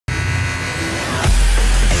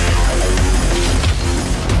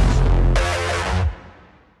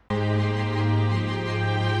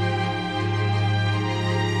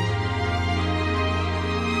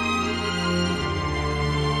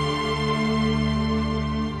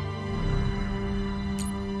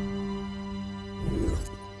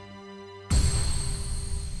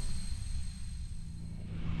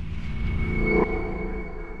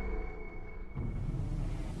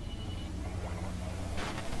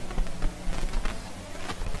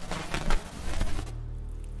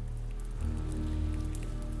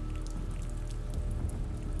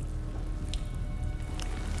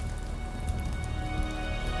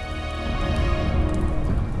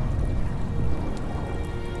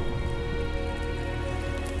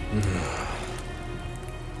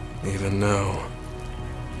Even now,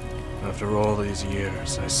 after all these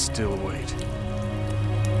years, I still wait.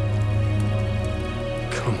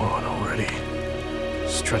 Come on already.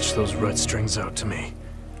 Stretch those red strings out to me,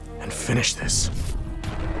 and finish this.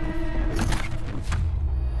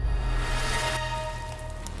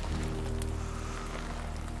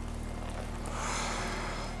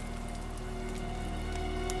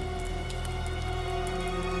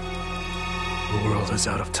 The world is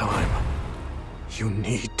out of time. You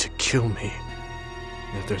need to kill me,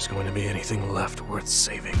 if there's going to be anything left worth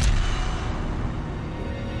saving.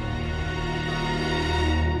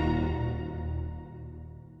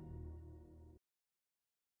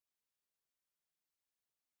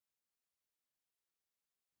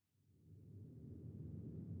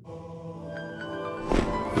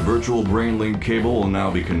 The virtual brain link cable will now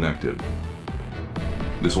be connected.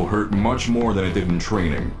 This will hurt much more than it did in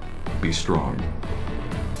training. Be strong.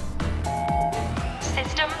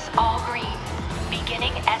 Systems all green.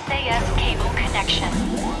 Beginning SAS cable connection.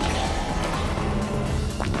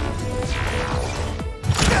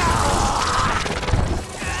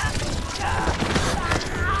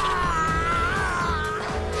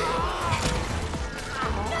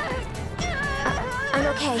 I'm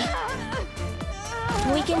okay.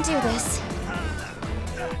 We can do this.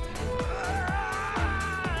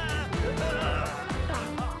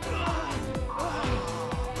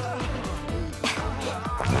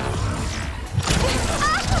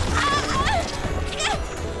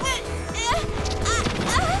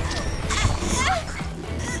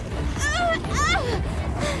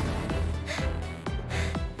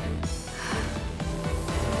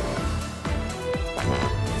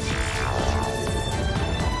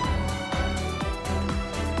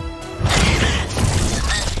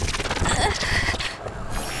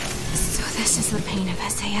 The pain of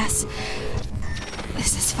SAS.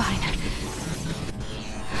 This is fine.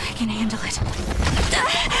 I can handle it.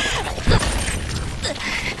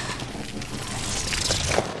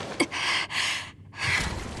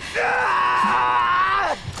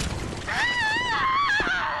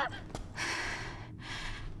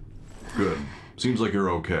 Good. Seems like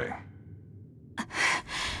you're okay.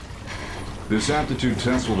 This aptitude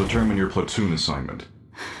test will determine your platoon assignment.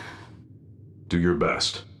 Do your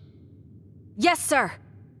best. Yes, sir!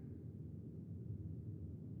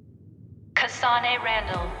 Kasane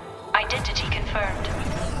Randall. Identity confirmed.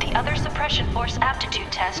 The other suppression force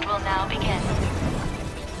aptitude test will now begin.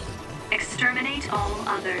 Exterminate all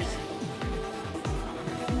others.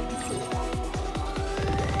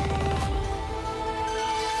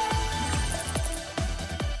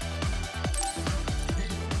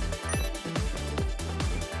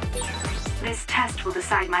 This test will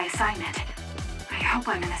decide my assignment. I hope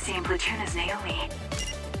I'm in the same platoon as Naomi.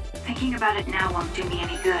 Thinking about it now won't do me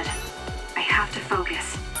any good. I have to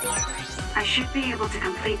focus. I should be able to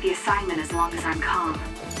complete the assignment as long as I'm calm.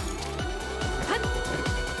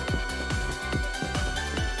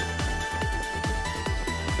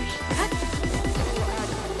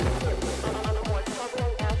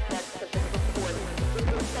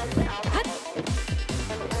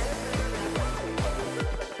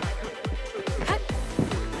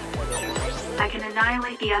 I can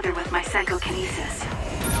annihilate the other with my psychokinesis.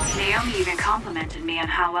 Naomi even complimented me on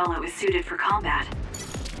how well it was suited for combat.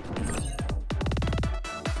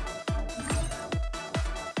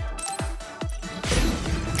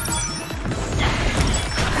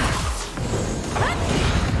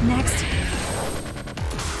 Next.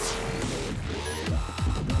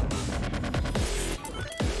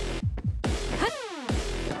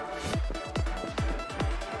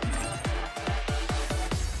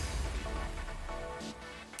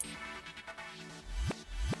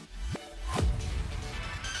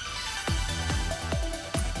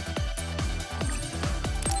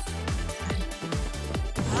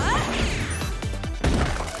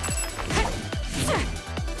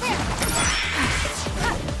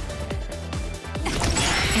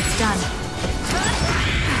 It's done.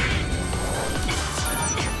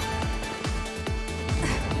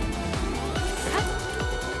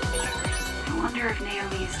 I wonder if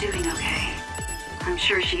Naomi is doing okay. I'm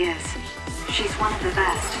sure she is. She's one of the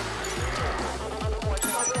best.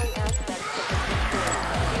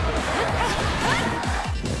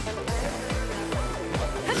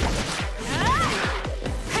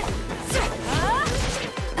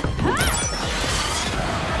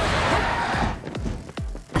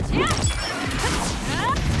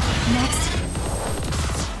 Next.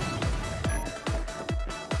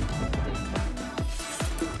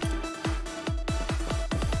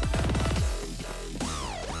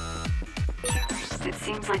 It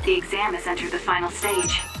seems like the exam has entered the final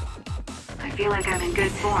stage. feel like I'm in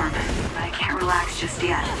good form, but I can't relax just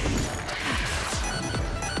yet.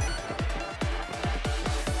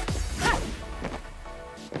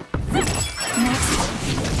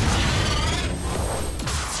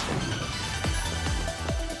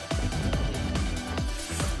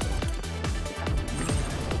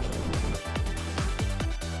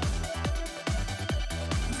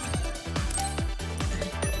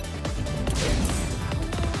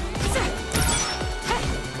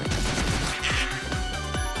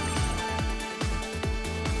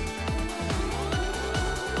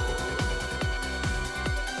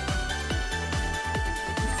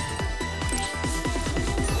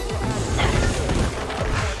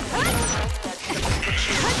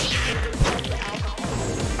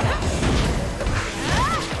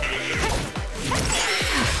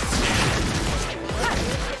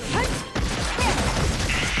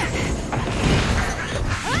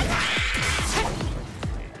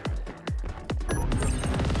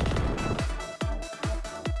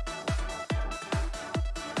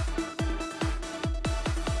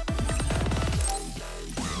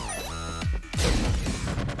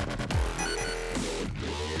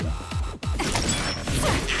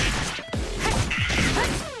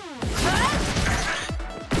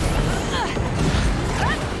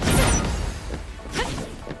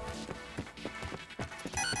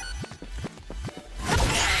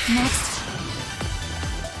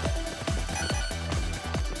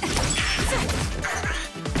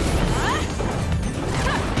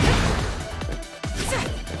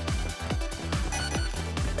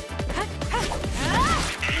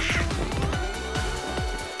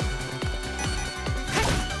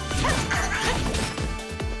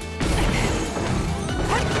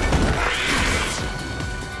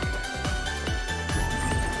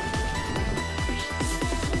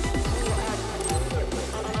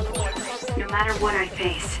 No matter what I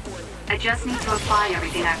face, I just need to apply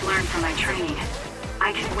everything I've learned from my training.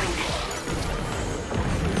 I can win.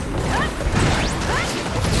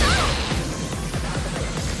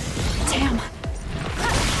 Damn.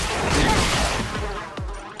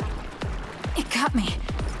 It got me.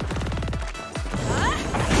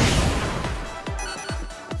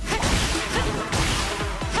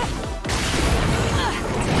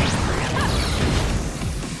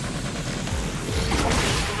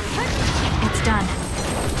 It's done.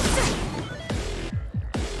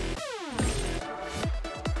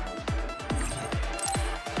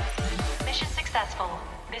 Mission successful.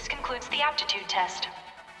 This concludes the aptitude test.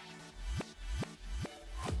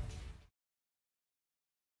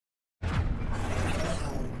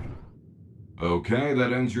 Okay,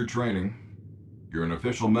 that ends your training. You're an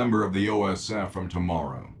official member of the OSF from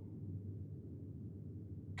tomorrow.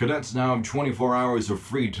 Cadets now have 24 hours of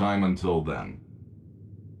free time until then.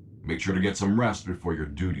 Make sure to get some rest before your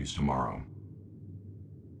duties tomorrow.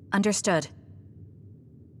 Understood.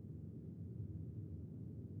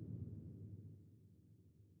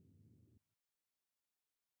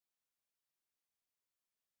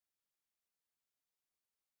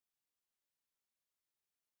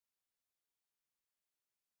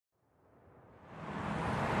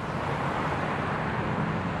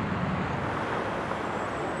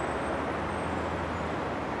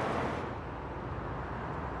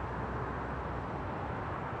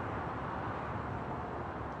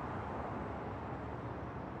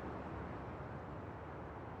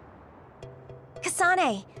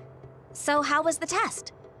 Kasane, so how was the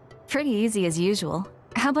test? Pretty easy as usual.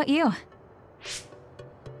 How about you?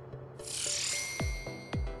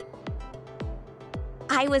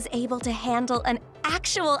 I was able to handle an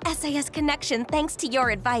actual SAS connection thanks to your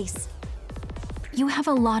advice. You have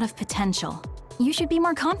a lot of potential. You should be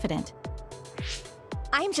more confident.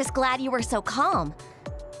 I'm just glad you were so calm.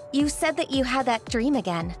 You said that you had that dream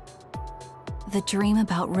again. The dream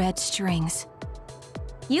about red strings.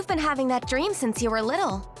 You've been having that dream since you were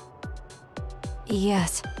little.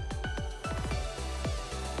 Yes.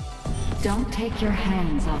 Don't take your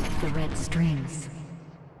hands off the red strings.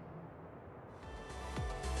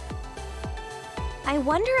 I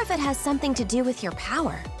wonder if it has something to do with your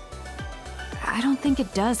power. I don't think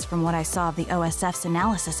it does from what I saw of the OSF's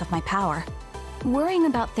analysis of my power. Worrying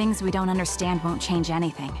about things we don't understand won't change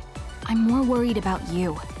anything. I'm more worried about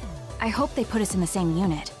you. I hope they put us in the same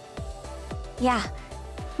unit. Yeah,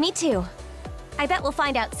 me too. I bet we'll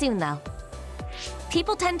find out soon, though.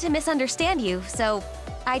 People tend to misunderstand you, so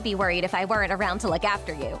I'd be worried if I weren't around to look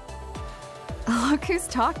after you. Look who's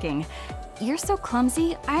talking. You're so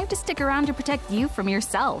clumsy, I have to stick around to protect you from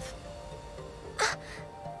yourself.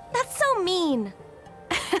 That's so mean.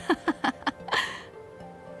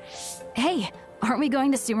 Hey, aren't we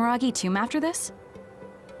going to Sumeragi Tomb after this?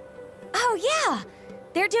 Oh yeah!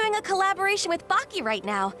 They're doing a collaboration with Baki right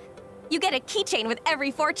now. You get a keychain with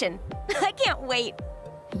every fortune. I can't wait.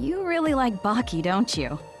 You really like Baki, don't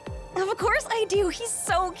you? Of course I do, he's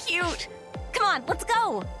so cute. Come on, let's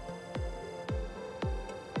go.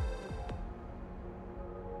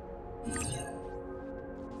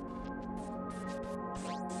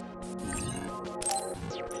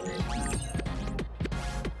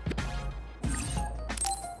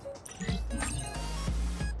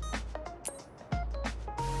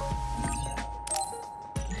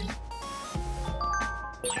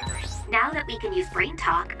 Now that we can use Brain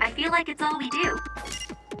Talk, I feel like it's all we do.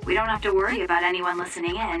 We don't have to worry about anyone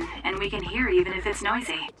listening in, and we can hear even if it's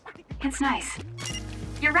noisy. It's nice.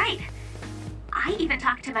 You're right. I even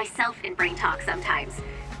talk to myself in Brain Talk sometimes.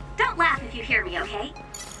 Don't laugh if you hear me, okay?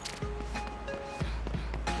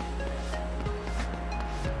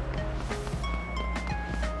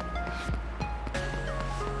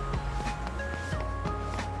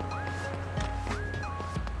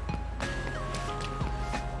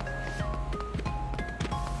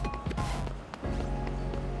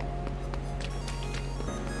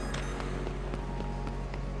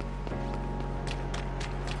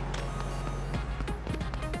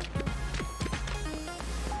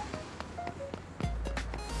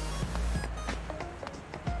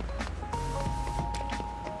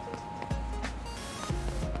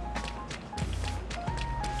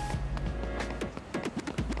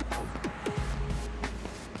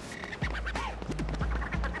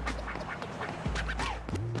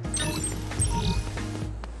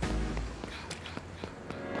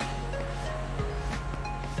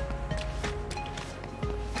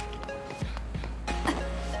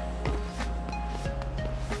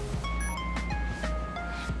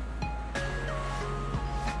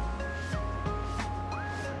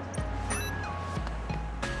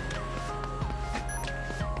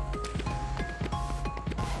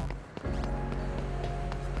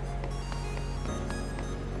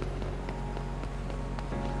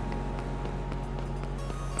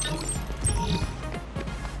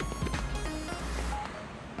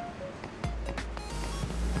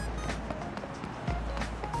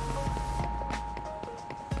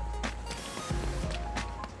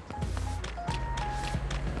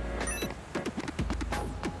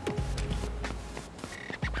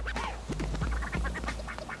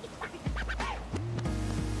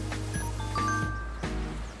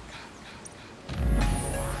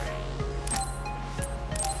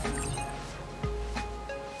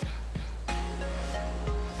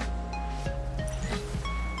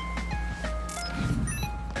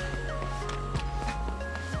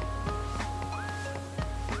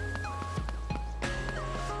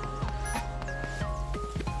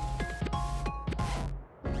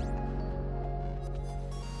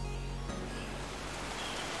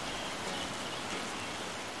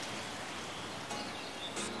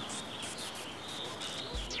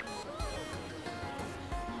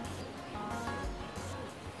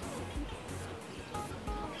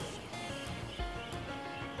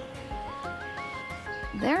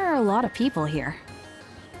 There are a lot of people here.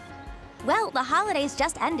 Well, the holidays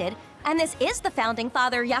just ended, and this is the founding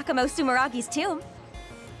father Yakumo Sumeragi's tomb.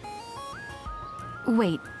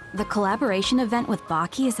 Wait, the collaboration event with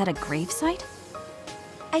Baki is at a gravesite?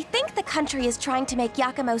 I think the country is trying to make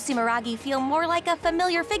Yakumo Sumeragi feel more like a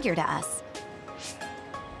familiar figure to us.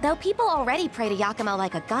 Though people already pray to Yakumo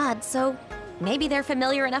like a god, so maybe they're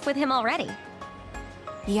familiar enough with him already.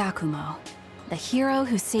 Yakumo, the hero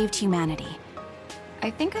who saved humanity. I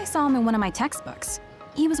think I saw him in one of my textbooks.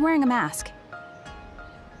 He was wearing a mask.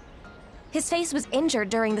 His face was injured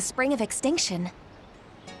during the Spring of Extinction.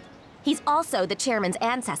 He's also the chairman's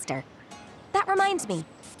ancestor. That reminds me,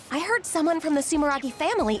 I heard someone from the Sumeragi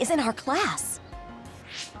family is in our class.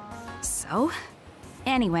 So?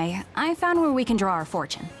 Anyway, I found where we can draw our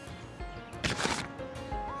fortune.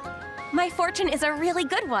 My fortune is a really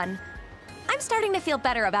good one. I'm starting to feel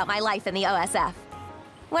better about my life in the OSF.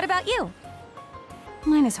 What about you?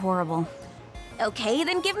 Mine is horrible. Okay,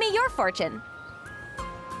 then give me your fortune.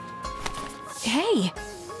 Hey!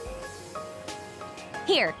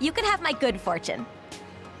 Here, you can have my good fortune.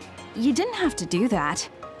 You didn't have to do that.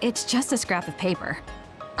 It's just a scrap of paper.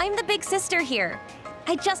 I'm the big sister here.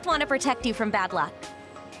 I just want to protect you from bad luck.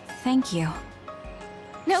 Thank you.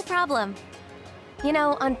 No problem. You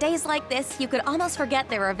know, on days like this, you could almost forget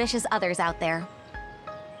there are vicious others out there.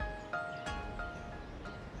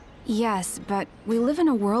 Yes, but we live in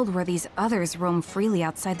a world where these others roam freely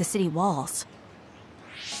outside the city walls.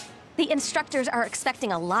 The instructors are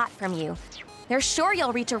expecting a lot from you. They're sure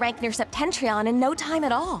you'll reach a rank near Septentrion in no time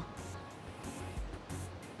at all.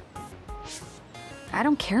 I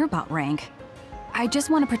don't care about rank. I just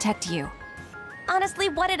want to protect you. Honestly,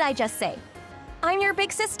 what did I just say? I'm your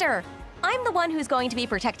big sister. I'm the one who's going to be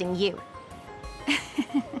protecting you.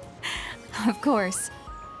 Of course.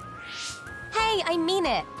 Hey, I mean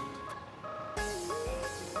it.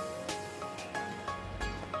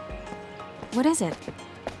 What is it?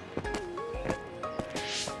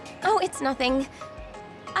 Oh, it's nothing.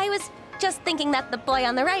 I was just thinking that the boy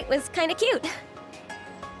on the right was kind of cute.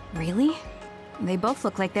 Really? They both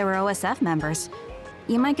look like they were OSF members.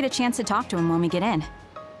 You might get a chance to talk to him when we get in.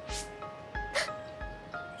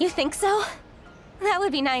 You think so? That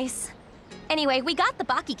would be nice. Anyway, we got the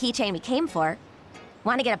Baki keychain we came for.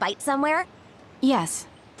 Want to get a bite somewhere? Yes.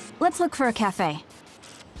 Let's look for a cafe.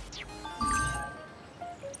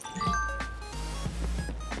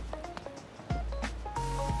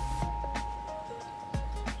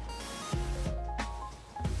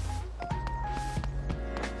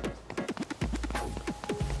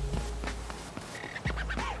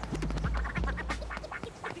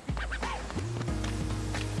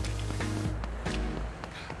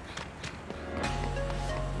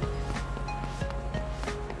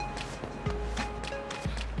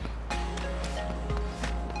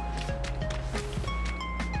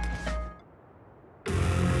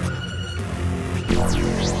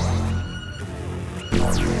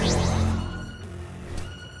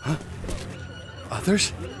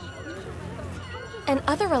 Others? An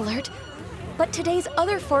other alert? But today's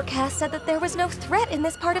other forecast said that there was no threat in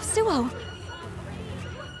this part of Suo.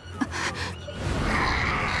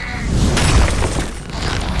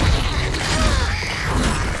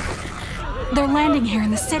 They're landing here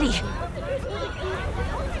in the city.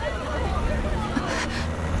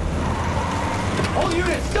 All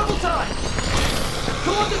units, double time!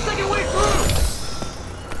 Come on the second way through!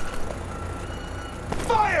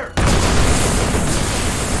 Fire!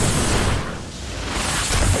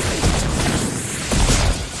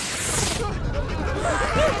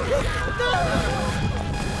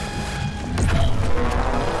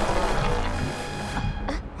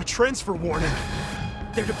 A transfer warning.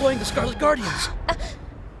 They're deploying the Scarlet Guardians.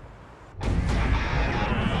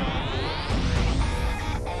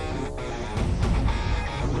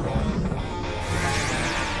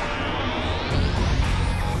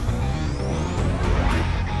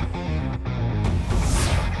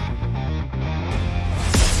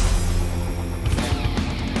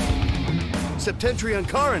 Septentrion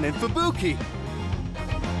Karin and Fubuki.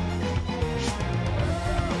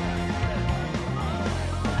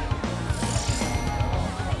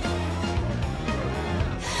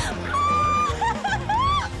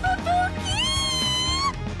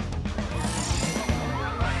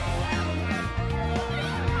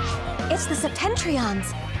 It's the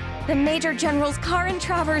Septentrions. The Major Generals Karin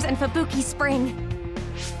Travers and Fubuki Spring.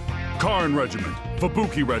 Karin Regiment,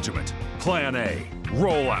 Fubuki Regiment, Plan A,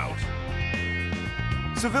 roll out.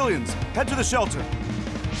 Civilians, head to the shelter.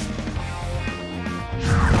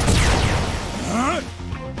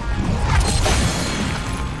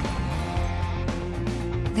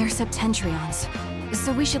 They're Septentrions,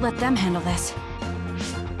 so we should let them handle this.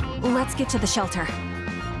 Let's get to the shelter.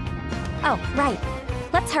 Oh, right.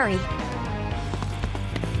 Let's hurry.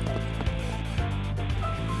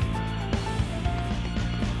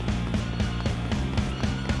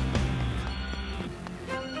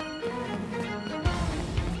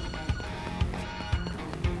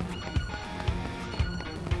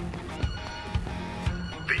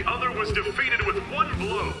 The other was defeated with one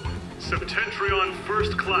blow. Septentrion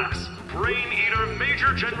First Class, Brain Eater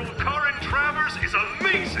Major General Karin Travers is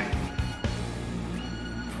amazing!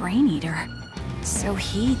 Brain Eater? So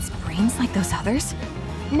he eats brains like those others?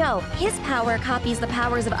 No, his power copies the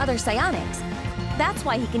powers of other psionics. That's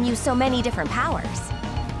why he can use so many different powers.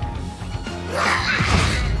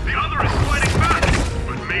 The other is fighting back,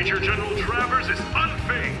 but Major General Travers is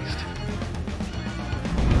unfazed.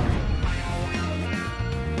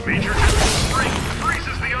 Major General Spring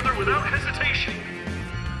freezes the other without hesitation.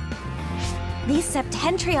 These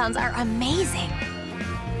Septentrions are amazing.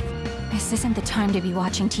 This isn't the time to be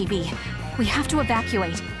watching TV. We have to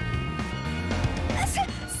evacuate.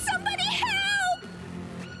 Somebody help!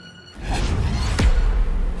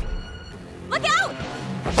 Look out!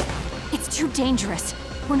 It's too dangerous.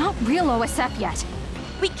 We're not real OSF yet.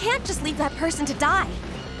 We can't just leave that person to die.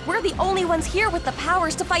 We're the only ones here with the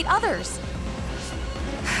powers to fight others.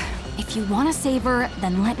 If you want to save her,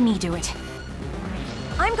 then let me do it.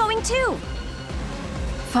 I'm going too.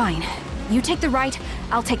 Fine. You take the right,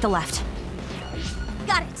 I'll take the left.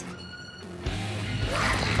 Got it.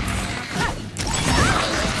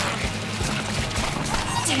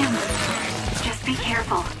 Damn. Just be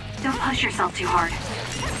careful. Don't push yourself too hard.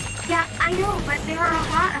 Yeah, I know, but there are a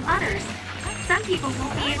lot of others. Some people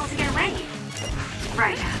won't be able to get away.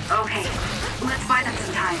 Right, okay. Let's buy them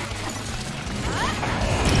some time.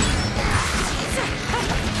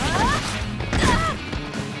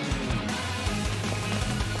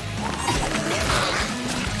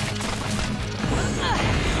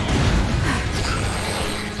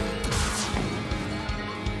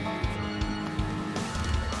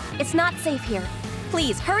 It's not safe here.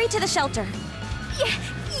 Please, hurry to the shelter.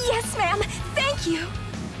 Yes, ma'am. Thank you.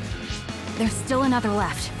 There's still another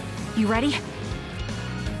left. You ready?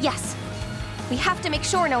 Yes. We have to make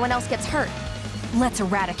sure no one else gets hurt. Let's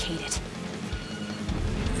eradicate it.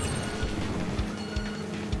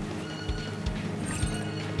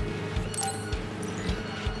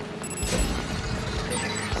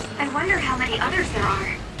 I wonder how many others there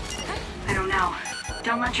are. I don't know.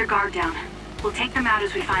 Don't let your guard down. We'll take them out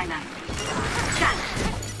as we find them. Done.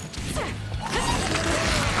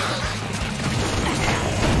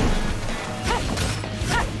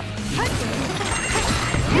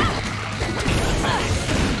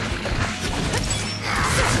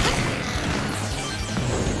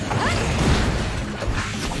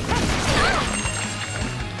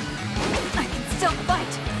 I can still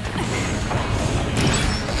fight.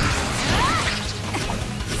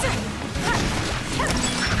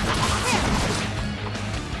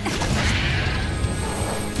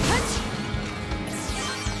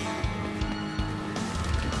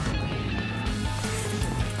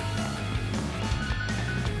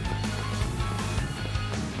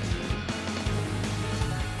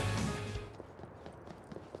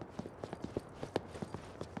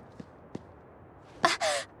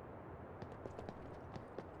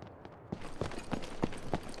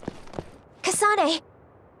 Kasane!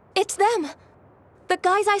 It's them! The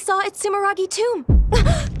guys I saw at Sumeragi Tomb!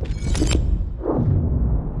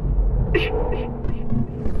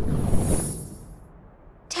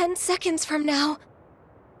 10 seconds from now.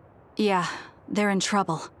 Yeah, they're in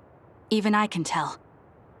trouble. Even I can tell.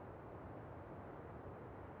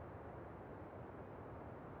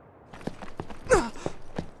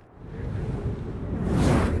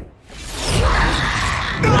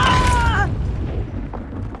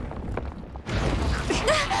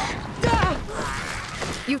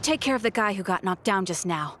 You take care of the guy who got knocked down just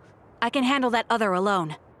now. I can handle that other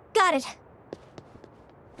alone. Got it.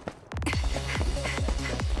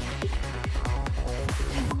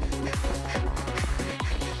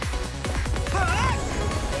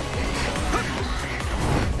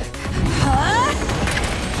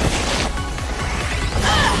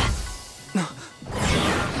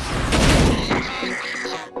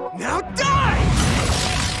 Now die!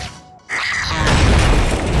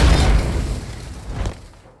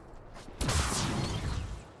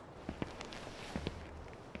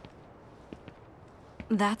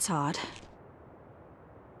 That's odd.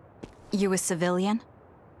 You a civilian?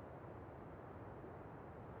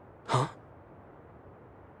 Huh?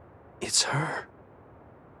 It's her.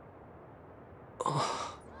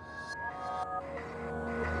 Oh.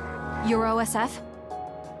 You're OSF?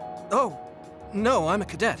 Oh, no, I'm a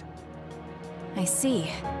cadet. I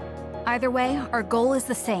see. Either way, our goal is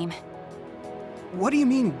the same. What do you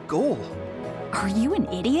mean, goal? Are you an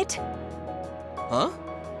idiot? Huh?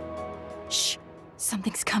 Shh.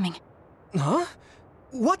 Something's coming. Huh?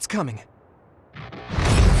 What's coming?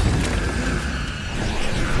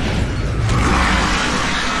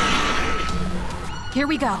 Here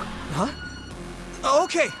we go. Huh?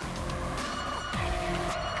 Okay.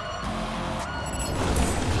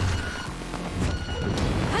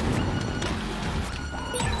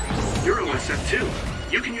 You're OSF too.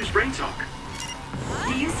 You can use Brain Talk.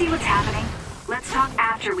 Do you see what's happening? Let's talk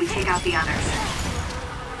after we take out the others.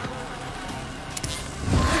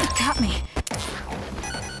 Got me.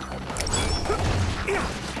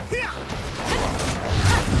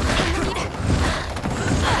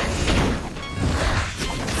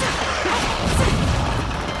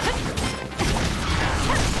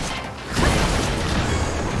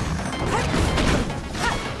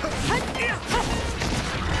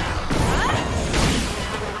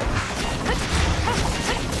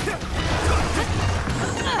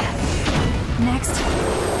 Next.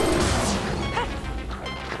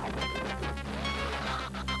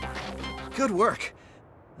 Good work.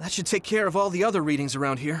 That should take care of all the other readings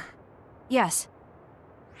around here. Yes.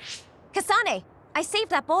 Kasane! I saved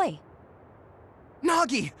that boy.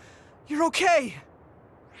 Nagi! You're okay!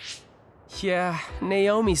 Yeah,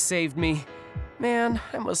 Naomi saved me. Man,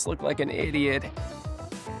 I must look like an idiot.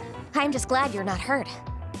 I'm just glad you're not hurt.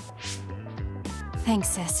 Thanks,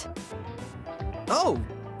 sis. Oh,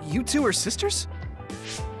 you two are sisters?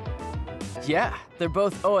 Yeah, they're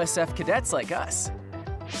both OSF cadets like us.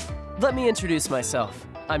 Let me introduce myself.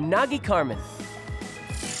 I'm Nagi Carmen.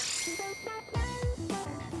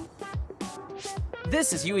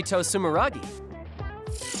 This is Yuito Sumeragi.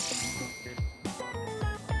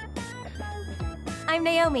 I'm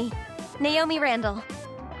Naomi. Naomi Randall.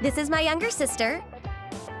 This is my younger sister,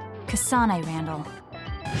 Kasane Randall.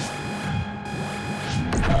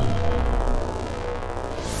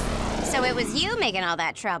 So it was you making all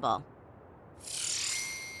that trouble.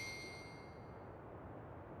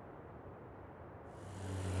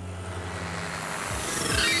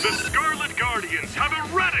 The Scarlet Guardians have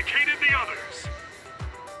eradicated the others!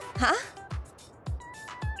 Huh?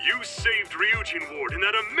 You saved Ryujin Ward in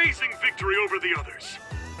that amazing victory over the others.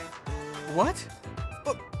 What?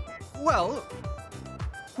 Well...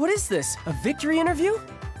 What is this? A victory interview?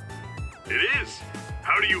 It is.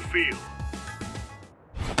 How do you feel?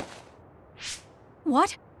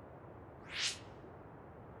 What?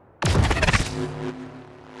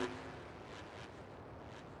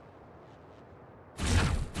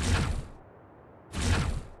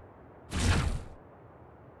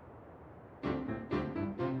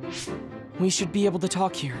 We should be able to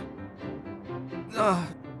talk here.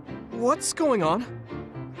 What's going on?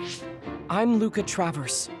 I'm Luca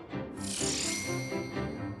Travers.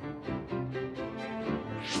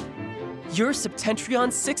 You're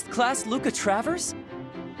Septentrion's 6th class Luca Travers?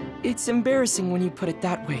 It's embarrassing when you put it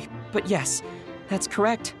that way, but yes, that's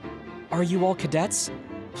correct. Are you all cadets?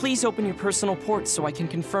 Please open your personal ports so I can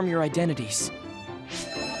confirm your identities.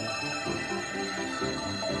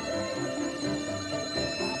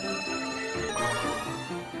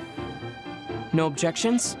 No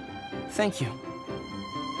objections? Thank you.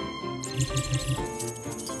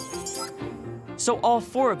 So all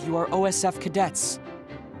 4 of you are OSF cadets.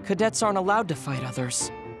 Cadets aren't allowed to fight others.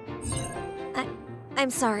 I'm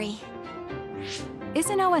sorry.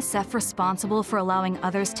 Isn't OSF responsible for allowing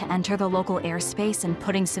others to enter the local airspace and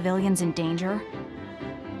putting civilians in danger?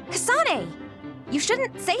 Kasane! You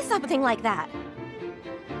shouldn't say something like that.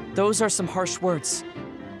 Those are some harsh words.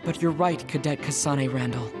 But you're right, Cadet Kasane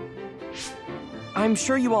Randall. I'm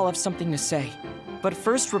sure you all have something to say. But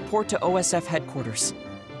first, report to OSF headquarters.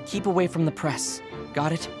 Keep away from the press.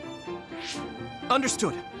 Got it?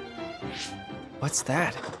 Understood. What's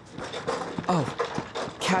that? Oh,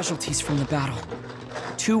 casualties from the battle.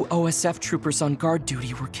 2 OSF troopers on guard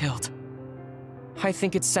duty were killed. I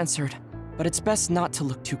think it's censored, but it's best not to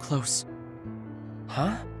look too close.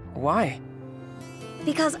 Huh? Why?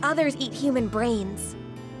 Because others eat human brains.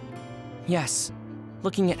 Yes.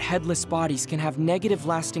 Looking at headless bodies can have negative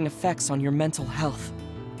lasting effects on your mental health.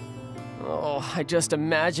 Oh, I just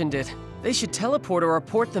imagined it. They should teleport or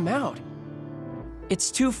report them out. It's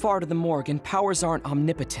too far to the morgue and powers aren't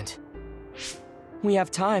omnipotent. We have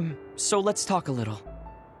time, so let's talk a little.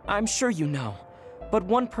 I'm sure you know, but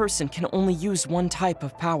one person can only use one type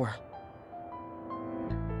of power.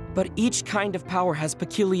 But each kind of power has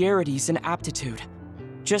peculiarities and aptitude.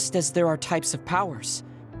 Just as there are types of powers,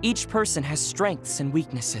 each person has strengths and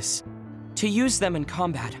weaknesses. To use them in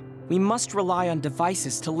combat, we must rely on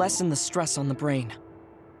devices to lessen the stress on the brain.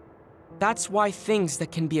 That's why things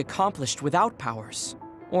that can be accomplished without powers,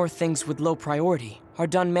 or things with low priority, are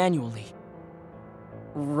done manually.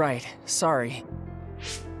 Right, sorry.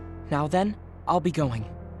 Now then, I'll be going.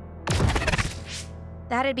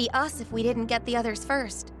 That'd be us if we didn't get the others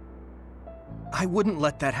first. I wouldn't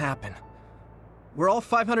let that happen. We're all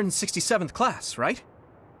 567th class, right?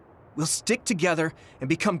 We'll stick together and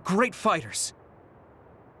become great fighters.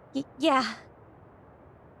 Yeah.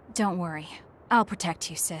 Don't worry. I'll protect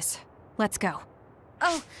you, sis. Let's go.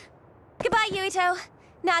 Oh, goodbye, Yuito.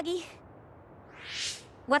 Nagi.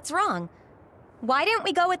 What's wrong? Why didn't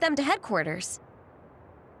we go with them to headquarters?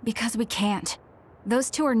 Because we can't. Those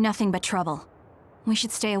 2 are nothing but trouble. We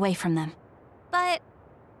should stay away from them. But...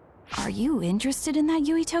 Are you interested in that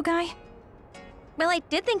Yuito guy? Well, I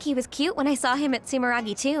did think he was cute when I saw him at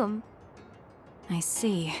Sumeragi Tomb. I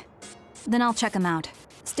see. Then I'll check him out.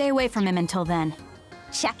 Stay away from him until then.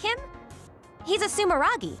 Check him? He's a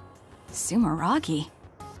Sumeragi. Sumeragi?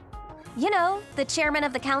 You know, the chairman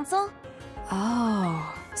of the council?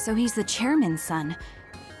 Oh, so he's the chairman's son.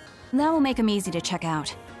 That will make him easy to check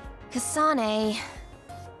out. Kasane...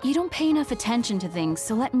 You don't pay enough attention to things,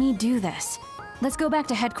 so let me do this. Let's go back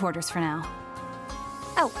to headquarters for now.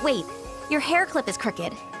 Oh, wait. Your hair clip is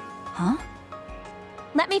crooked. Huh?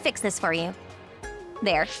 Let me fix this for you.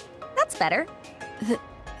 There. That's better.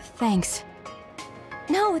 Thanks.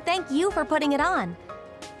 No, thank you for putting it on.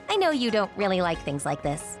 I know you don't really like things like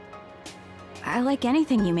this. I like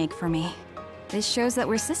anything you make for me. This shows that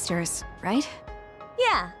we're sisters, right?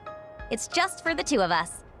 Yeah. It's just for the two of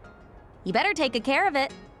us. You better take good care of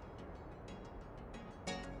it.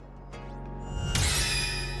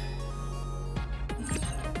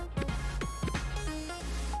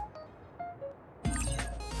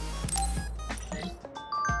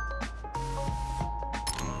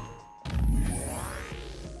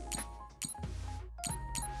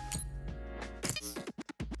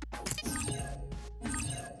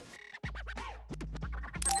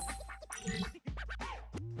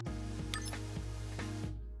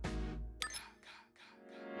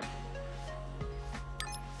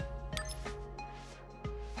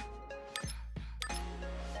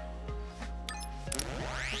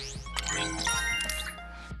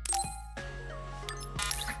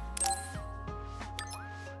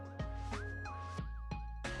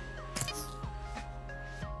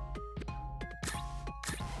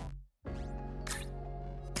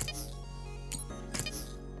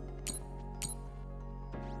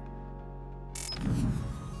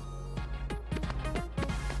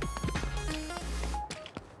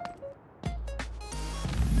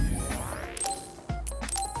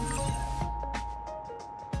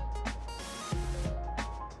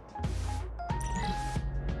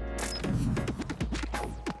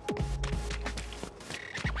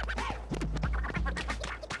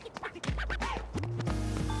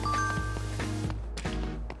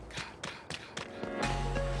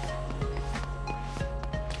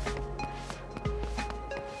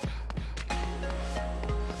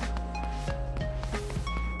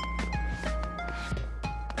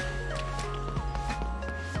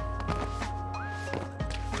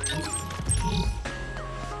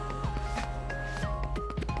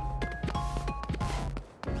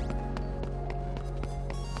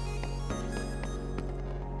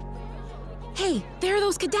 Hey, there are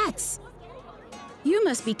those cadets! You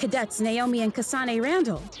must be cadets Naomi and Kasane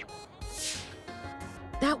Randall.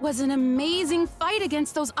 That was an amazing fight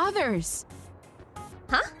against those others!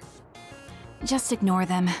 Huh? Just ignore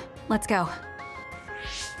them. Let's go.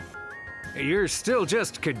 You're still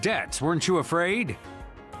just cadets, weren't you afraid?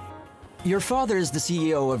 Your father is the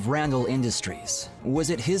CEO of Randall Industries.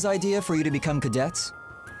 Was it his idea for you to become cadets?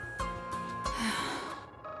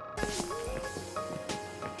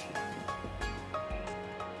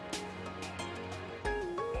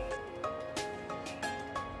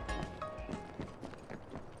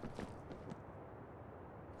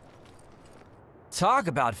 Talk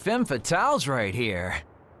about femme fatales right here.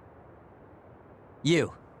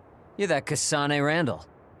 You're that Kasane Randall.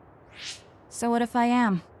 So what if I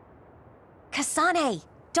am? Kasane,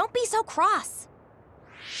 don't be so cross.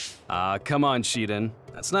 Come on, Shiden.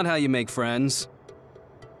 That's not how you make friends.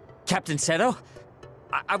 Captain Seto?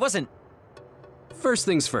 I wasn't... First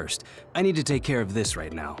things first, I need to take care of this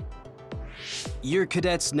right now. You're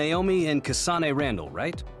cadets Naomi and Kasane Randall,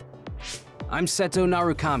 right? I'm Seto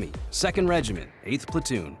Narukami, 2nd Regiment, 8th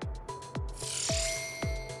Platoon.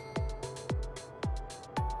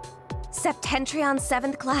 Septentrion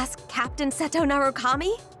 7th Class Captain Seto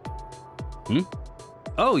Narukami?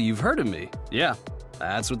 Oh, you've heard of me. Yeah,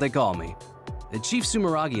 that's what they call me. The Chief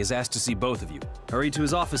Sumeragi has asked to see both of you. Hurry to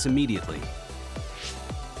his office immediately.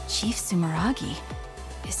 Chief Sumeragi?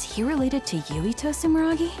 Is he related to Yuito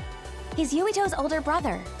Sumeragi? He's Yuito's older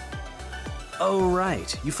brother. Oh,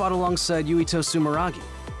 right. You fought alongside Yuito Sumeragi.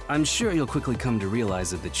 I'm sure you'll quickly come to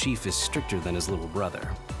realize that the Chief is stricter than his little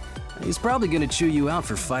brother. He's probably gonna chew you out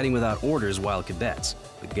for fighting without orders while cadets,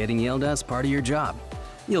 but getting yelled at's part of your job.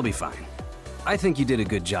 You'll be fine. I think you did a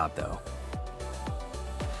good job, though.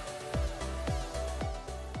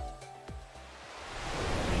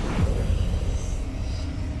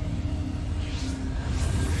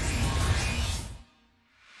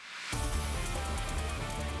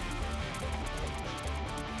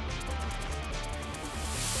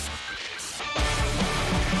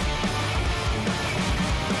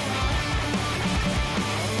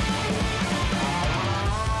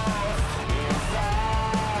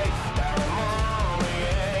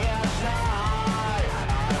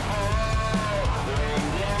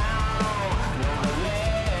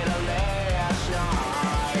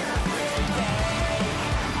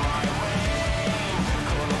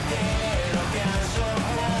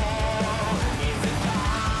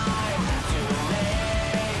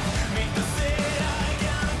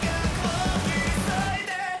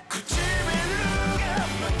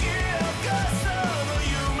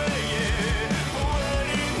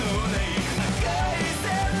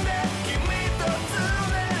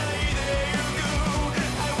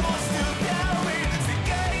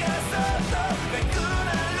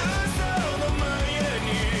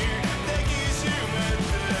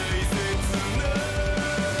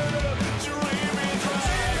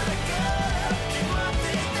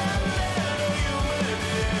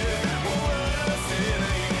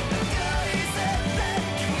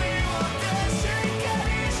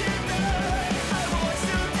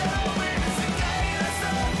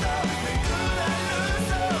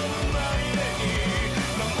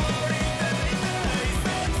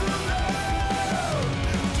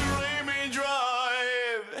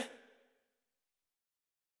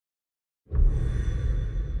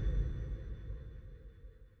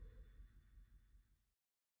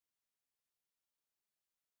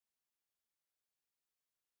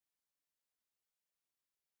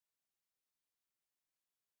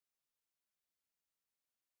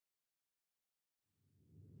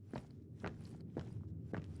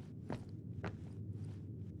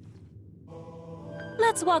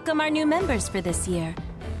 Let's welcome our new members for this year.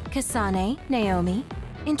 Kasane, Naomi,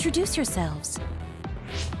 introduce yourselves.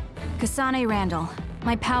 Kasane Randall.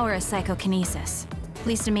 My power is psychokinesis.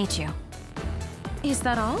 Pleased to meet you. Is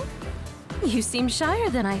that all? You seem shyer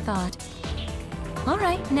than I thought. All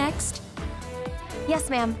right, next. Yes,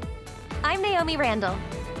 ma'am. I'm Naomi Randall.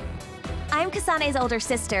 I'm Kasane's older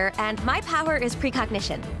sister, and my power is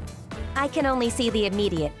precognition. I can only see the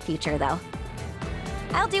immediate future, though.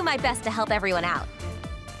 I'll do my best to help everyone out.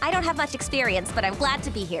 I don't have much experience, but I'm glad to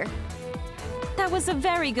be here. That was a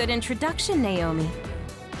very good introduction, Naomi.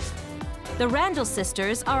 The Randall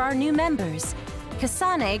sisters are our new members.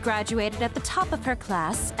 Kasane graduated at the top of her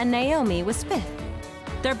class, and Naomi was 5th.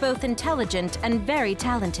 They're both intelligent and very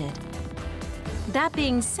talented. That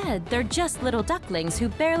being said, they're just little ducklings who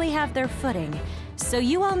barely have their footing, so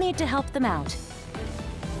you all need to help them out.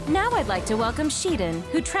 Now I'd like to welcome Shiden,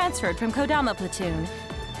 who transferred from Kodama Platoon.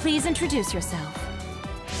 Please introduce yourself.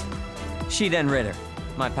 Shiden Ritter.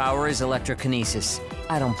 My power is electrokinesis.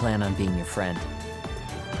 I don't plan on being your friend.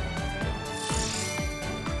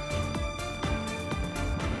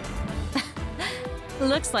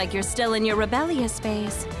 Looks like you're still in your rebellious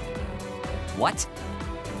phase. What?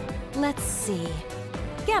 Let's see.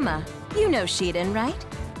 Gemma, you know Shiden, right?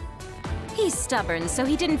 He's stubborn, so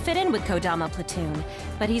he didn't fit in with Kodama Platoon,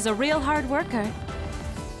 but he's a real hard worker.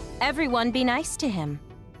 Everyone be nice to him.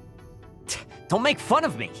 Don't make fun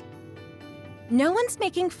of me! No one's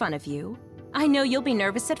making fun of you. I know you'll be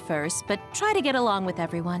nervous at first, but try to get along with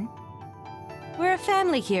everyone. We're a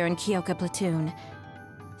family here in Kyoka Platoon.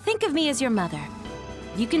 Think of me as your mother.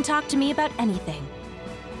 You can talk to me about anything.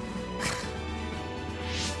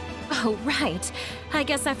 Oh, right. I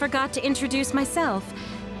guess I forgot to introduce myself.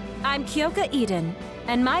 I'm Kyoka Eden,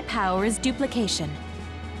 and my power is duplication.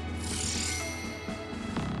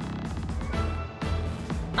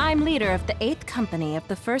 I'm leader of the 8th Company of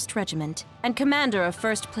the 1st Regiment, and commander of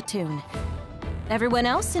 1st Platoon. Everyone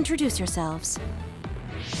else, introduce yourselves.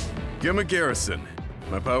 Gemma Garrison.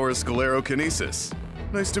 My power is sclerokinesis.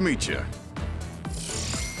 Nice to meet you.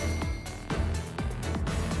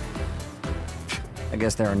 I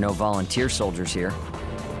guess there are no volunteer soldiers here.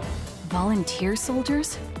 Volunteer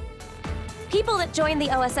soldiers? People that joined the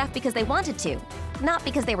OSF because they wanted to, not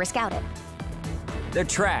because they were scouted. They're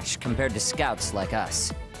trash compared to scouts like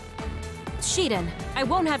us. Shiden, I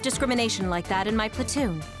won't have discrimination like that in my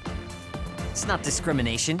platoon. It's not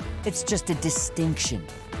discrimination, it's just a distinction.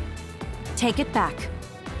 Take it back.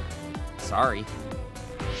 Sorry.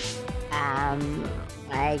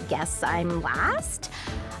 I guess I'm last?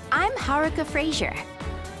 I'm Haruka Frazier.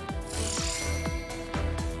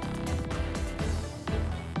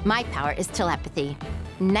 My power is telepathy.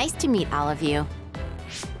 Nice to meet all of you.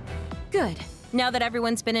 Good. Now that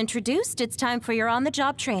everyone's been introduced, it's time for your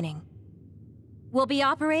on-the-job training. We'll be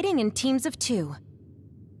operating in teams of 2.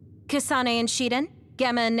 Kasane and Shiden,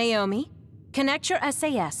 Gemma and Naomi, connect your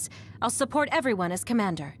SAS. I'll support everyone as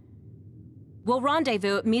commander. We'll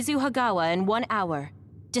rendezvous at Mizuhagawa in 1 hour.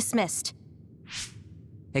 Dismissed.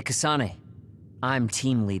 Hey, Kasane. I'm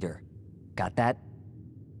team leader. Got that?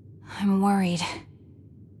 I'm worried.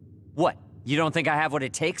 What? You don't think I have what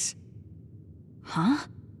it takes? Huh?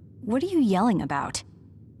 What are you yelling about?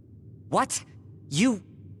 What? You...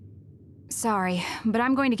 Sorry, but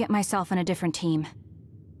I'm going to get myself on a different team.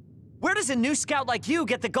 Where does a new scout like you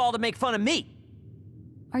get the gall to make fun of me?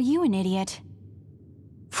 Are you an idiot?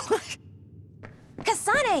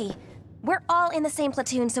 Kasane! We're all in the same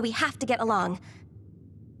platoon, so we have to get along.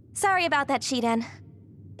 Sorry about that, Shiden.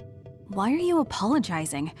 Why are you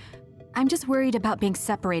apologizing? I'm just worried about being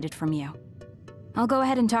separated from you. I'll go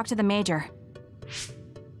ahead and talk to the Major.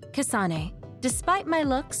 Kasane, despite my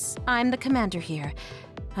looks, I'm the commander here.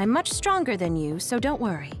 I'm much stronger than you, so don't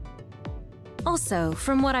worry. Also,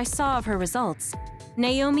 from what I saw of her results,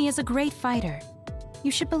 Naomi is a great fighter.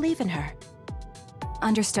 You should believe in her.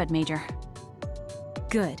 Understood, Major.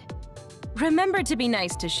 Good. Remember to be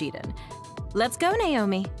nice to Shiden. Let's go,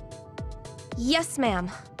 Naomi. Yes, ma'am.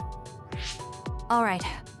 All right,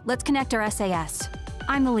 let's connect our SAS.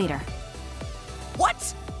 I'm the leader.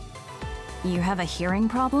 What? You have a hearing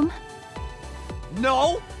problem?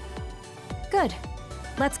 No! Good.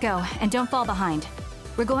 Let's go, and don't fall behind.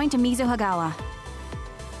 We're going to Mizuhagawa.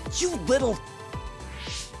 You little...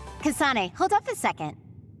 Kasane, hold up a second.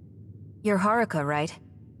 You're Haruka, right?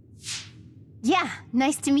 Yeah,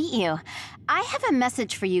 nice to meet you. I have a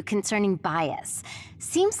message for you concerning bias.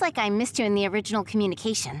 Seems like I missed you in the original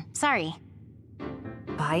communication. Sorry.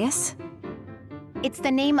 Bias? It's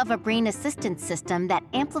the name of a brain assistance system that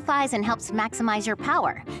amplifies and helps maximize your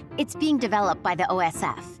power. It's being developed by the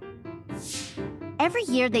OSF. Every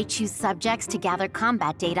year they choose subjects to gather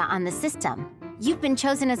combat data on the system. You've been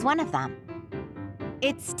chosen as one of them.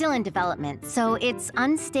 It's still in development, so it's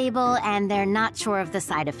unstable and they're not sure of the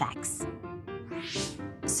side effects.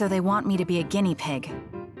 So they want me to be a guinea pig.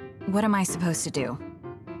 What am I supposed to do?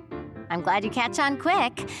 I'm glad you catch on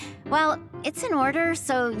quick. Well, it's in order,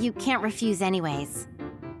 so you can't refuse anyways.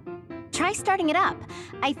 Try starting it up.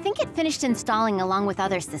 I think it finished installing along with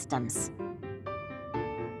other systems.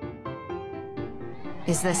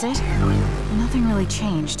 Is this it? Nothing really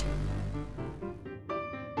changed.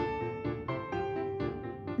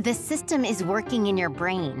 The system is working in your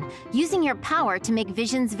brain, using your power to make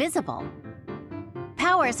visions visible.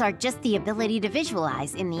 Powers are just the ability to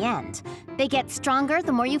visualize in the end. They get stronger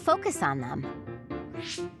the more you focus on them.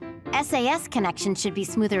 SAS connections should be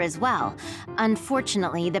smoother as well.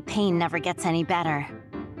 Unfortunately, the pain never gets any better.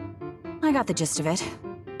 I got the gist of it.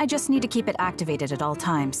 I just need to keep it activated at all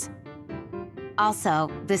times. Also,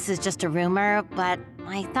 this is just a rumor, but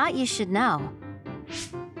I thought you should know.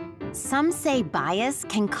 Some say bias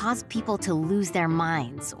can cause people to lose their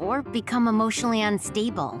minds or become emotionally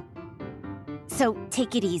unstable. So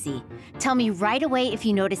take it easy. Tell me right away if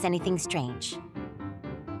you notice anything strange.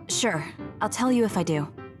 Sure, I'll tell you if I do.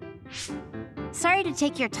 Sorry to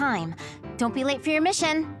take your time. Don't be late for your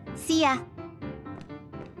mission. See ya.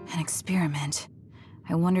 An experiment.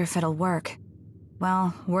 I wonder if it'll work.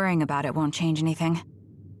 Well, worrying about it won't change anything.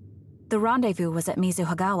 The rendezvous was at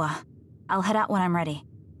Mizuhagawa. I'll head out when I'm ready.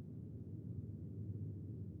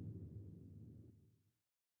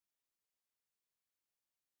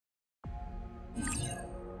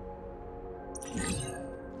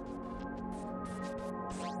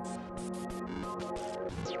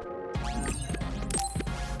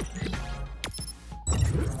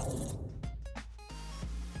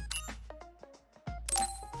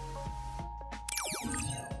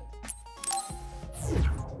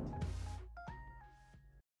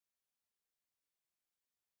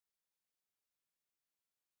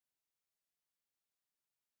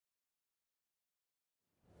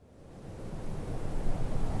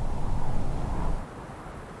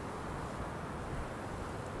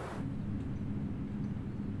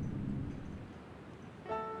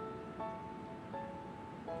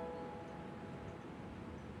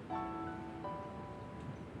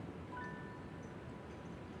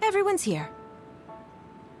 Everyone's here.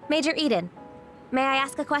 Major Eden, may I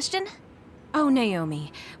ask a question? Oh,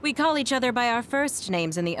 Naomi. We call each other by our first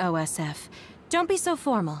names in the OSF. Don't be so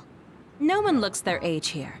formal. No one looks their age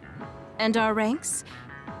here. And our ranks?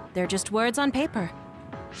 They're just words on paper.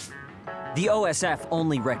 The OSF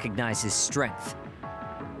only recognizes strength.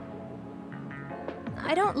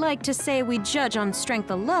 I don't like to say we judge on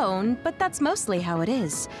strength alone, but that's mostly how it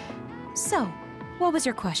is. So, what was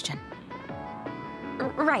your question?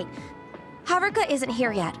 Right. Haruka isn't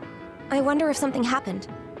here yet. I wonder if something happened.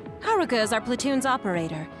 Haruka is our platoon's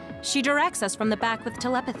operator. She directs us from the back with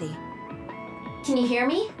telepathy. Can you hear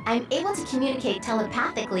me? I'm able to communicate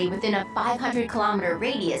telepathically within a 500-kilometer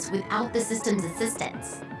radius without the system's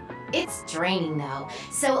assistance. It's draining though,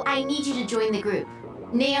 so I need you to join the group.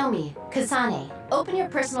 Naomi, Kasane, open your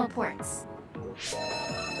personal ports.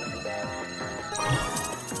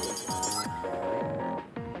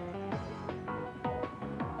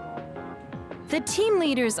 The team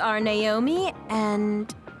leaders are Naomi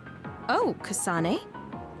and... Oh, Kasane.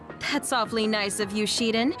 That's awfully nice of you,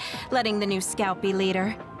 Shiden, letting the new scout be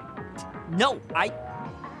leader. No,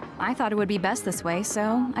 I thought it would be best this way,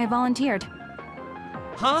 so I volunteered.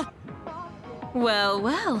 Huh? Well,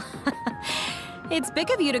 well. It's big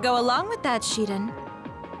of you to go along with that, Shiden.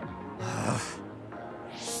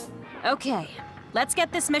 Okay, let's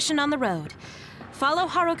get this mission on the road. Follow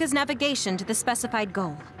Haruka's navigation to the specified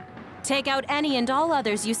goal. Take out any and all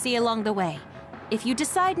others you see along the way. If you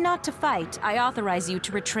decide not to fight, I authorize you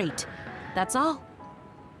to retreat. That's all.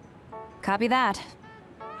 Copy that.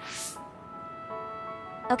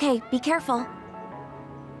 Okay, be careful.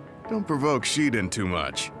 Don't provoke Shiden too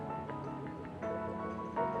much.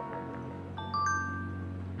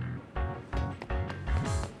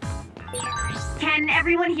 Can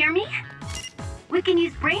everyone hear me? We can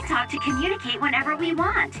use Brain Talk to communicate whenever we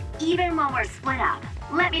want, even while we're split up.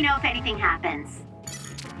 Let me know if anything happens.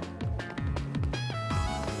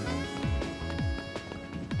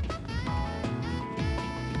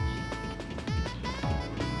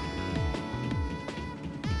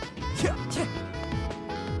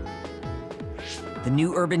 The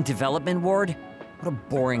new urban development ward? What a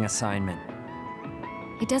boring assignment.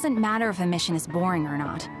 It doesn't matter if a mission is boring or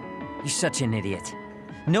not. You're such an idiot.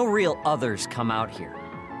 No real others come out here.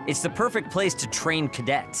 It's the perfect place to train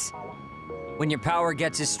cadets. When your power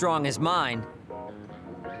gets as strong as mine,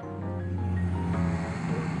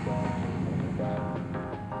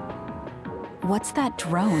 What's that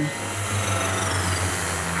drone?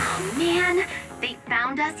 Oh man, they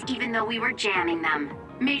found us even though we were jamming them.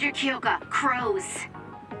 Major Kyoka, crows.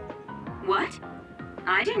 What?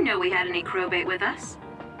 I didn't know we had any crow bait with us.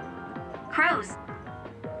 Crows?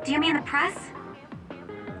 Do you mean the press?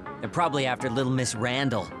 They're probably after Little Miss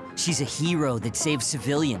Randall. She's a hero that saves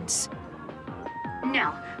civilians.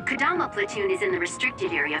 No, Kodama platoon is in the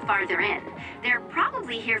restricted area farther in. They're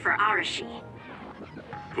probably here for Arashi.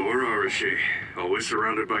 Poor Arashi, always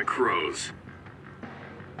surrounded by crows.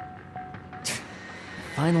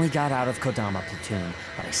 Finally got out of Kodama platoon,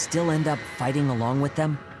 but I still end up fighting along with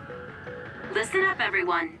them. Listen up,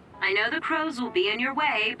 everyone. I know the crows will be in your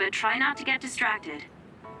way, but try not to get distracted.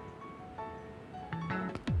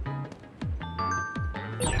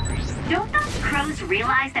 Don't those crows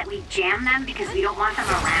realize that we jam them because we don't want them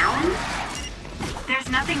around? There's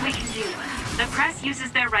nothing we can do. The press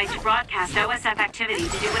uses their right to broadcast OSF activity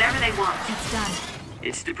to do whatever they want. It's done.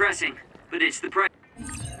 It's depressing, but it's the price.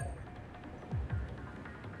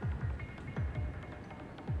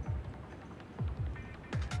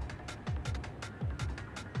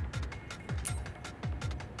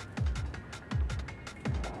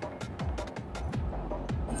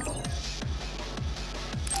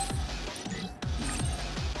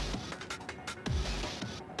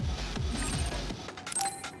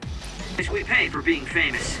 We pay for being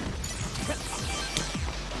famous.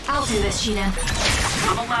 I'll do this, Shiden.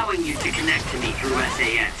 I'm allowing you to connect to me through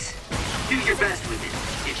SAS. Do your best with it,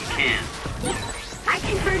 if you can. I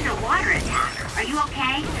confirmed a water attack. Are you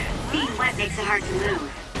okay? Being wet makes it hard to move.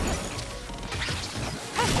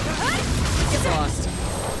 Get lost.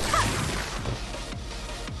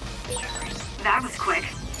 That was quick.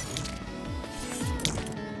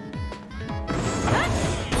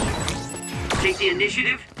 Take the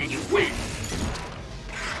initiative, and you win.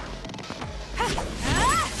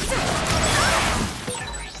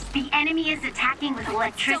 The enemy is attacking with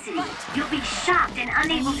electricity. You'll be shocked and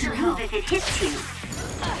unable to move if it hits you.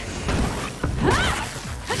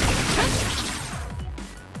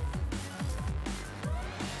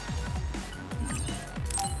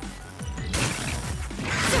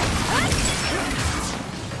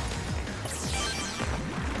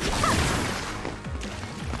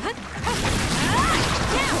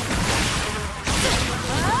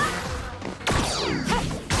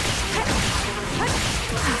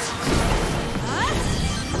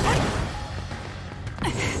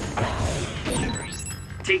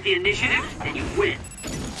 Take the initiative, and you win.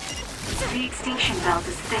 The extinction belt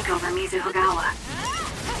is thick over Mizuhagawa.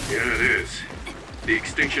 Yeah, it is. The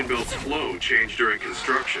extinction belt's flow changed during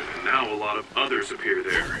construction, and now a lot of others appear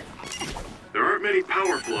there. There aren't many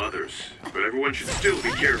powerful others, but everyone should still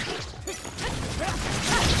be careful.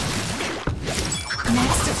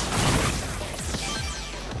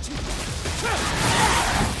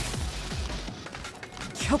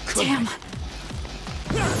 Damn.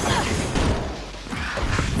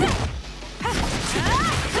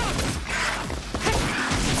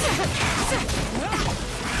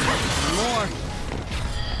 More.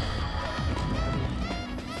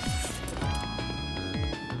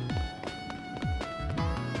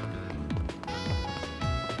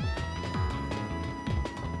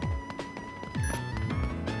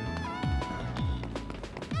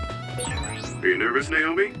 Are you nervous,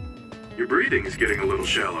 Naomi? Your breathing is getting a little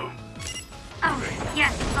shallow. Oh,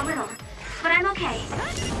 yes, a little. But I'm okay.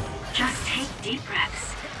 Just take deep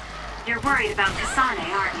breaths. You're worried about Kasane,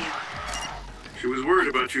 aren't you? She was worried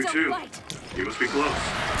about you, too. You must be close.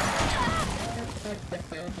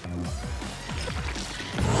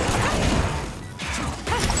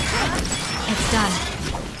 It's done.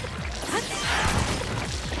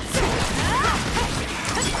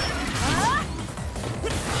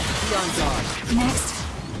 Be on guard. Next.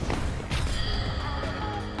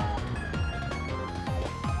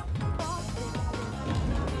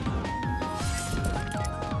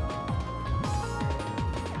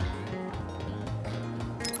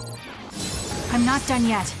 I'm not done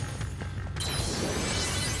yet.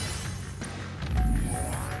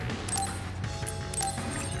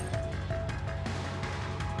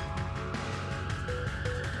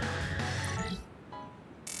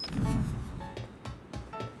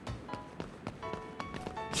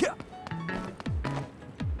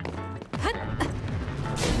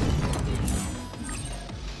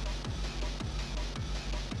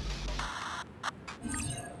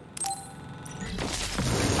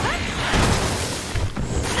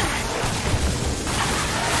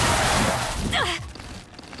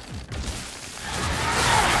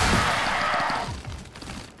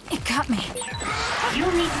 Got me.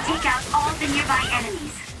 You'll need to take out all the nearby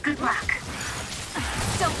enemies. Good luck.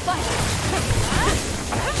 Don't fight!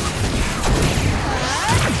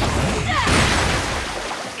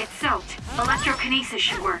 It's soaked. Electrokinesis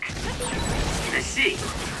should work. I see.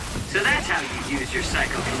 So that's how you use your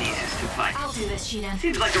psychokinesis to fight. I'll do this, Shiden.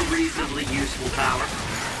 Seems like a reasonably useful power.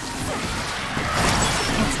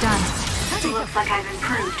 It's done. Looks like I've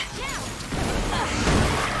improved.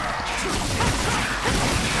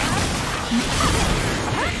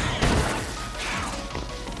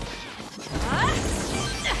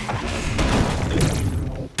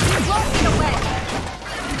 Blocking away!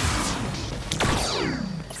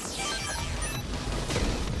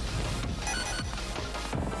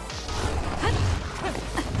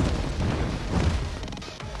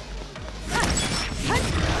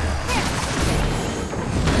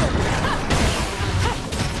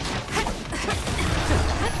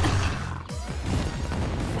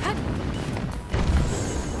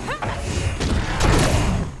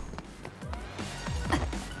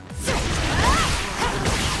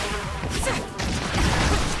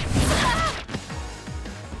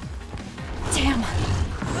 Damn.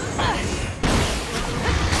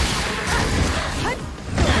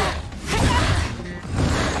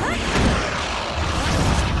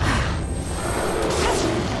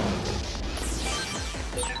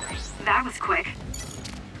 That was quick.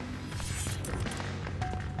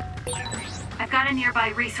 I've got a nearby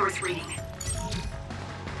resource reading.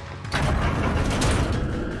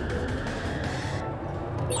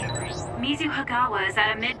 Mizu Hagawa is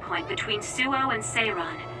at a midpoint between Suo and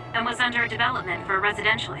Seiran, and was under development for a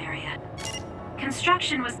residential area.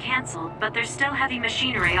 Construction was cancelled, but there's still heavy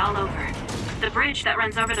machinery all over. The bridge that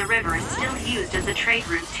runs over the river is still used as a trade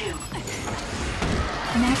route, too.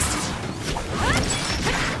 Next.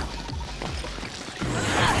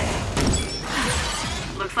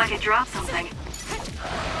 Looks like it dropped something.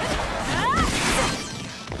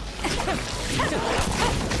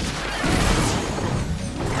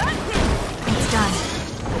 It's done.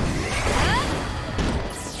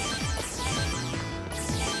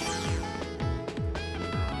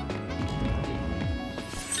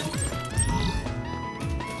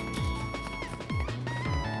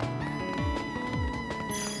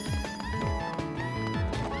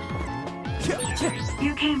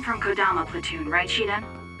 You came from Kodama Platoon, right, Shiden?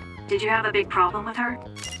 Did you have a big problem with her?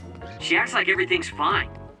 She acts like everything's fine,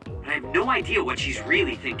 but I have no idea what she's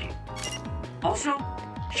really thinking. Also,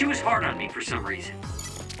 she was hard on me for some reason.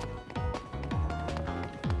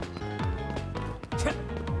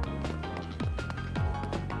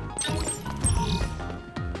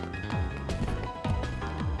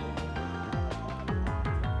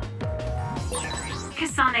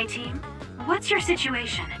 Kasane team, what's your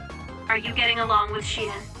situation? Are you getting along with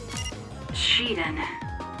Shiden? Shiden.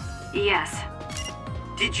 Yes.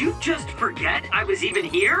 Did you just forget I was even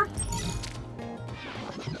here?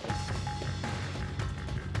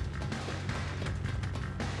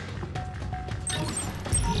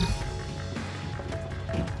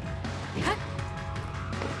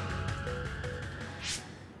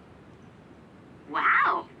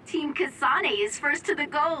 Wow, Team Kasane is first to the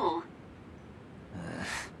goal.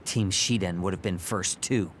 Team Shiden would have been first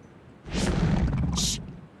too. Shh.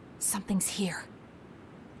 Something's here.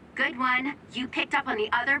 Good one. You picked up on the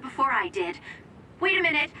other before I did. Wait a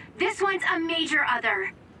minute. This one's a major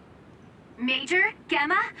other. Major?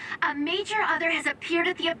 Gemma? A major other has appeared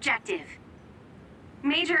at the objective.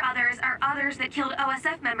 Major others are others that killed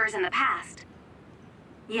OSF members in the past.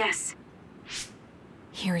 Yes.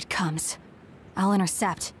 Here it comes. I'll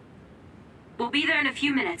intercept. We'll be there in a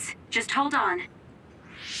few minutes. Just hold on.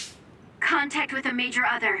 Contact with a major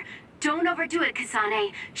other. Don't overdo it,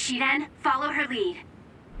 Kasane. Shiden, follow her lead.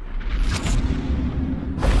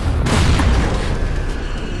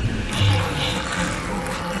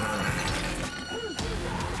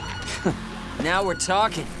 Now we're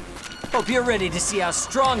talking. Hope you're ready to see how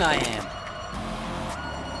strong I am.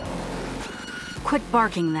 Quit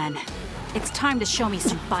barking then. It's time to show me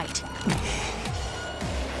some fight.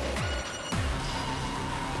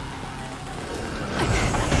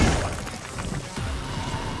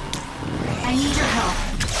 I need your help.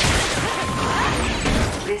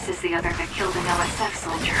 This is the other that killed an OSF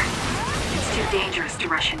soldier. It's too dangerous to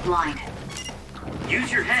rush in blind.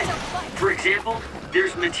 Use your head. For example,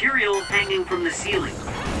 there's material hanging from the ceiling.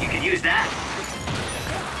 You can use that.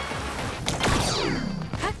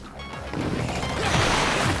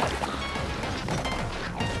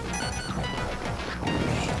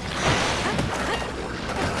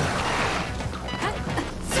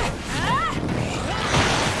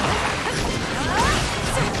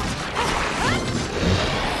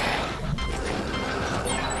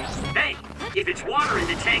 Hey, if it's water water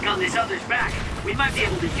in the tank on this other's back. We might be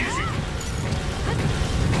able to use it.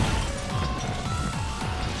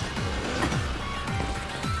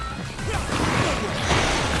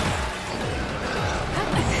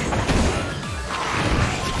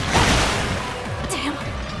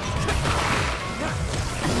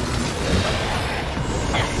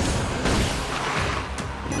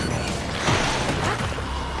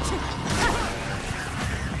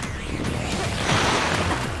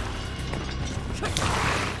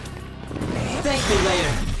 Thank me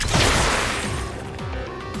later.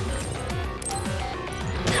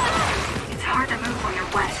 It's hard to move when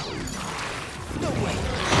you're wet. No way.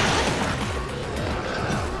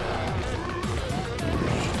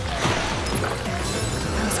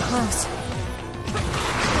 That was close.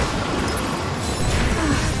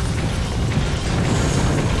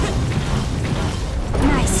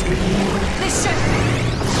 Nice. This should...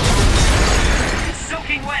 It's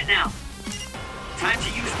soaking wet now. Time to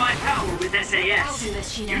use my power with SAS.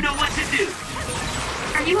 You know what to do.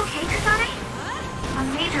 Are you okay, Kasane? A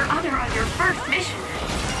major other on your first mission.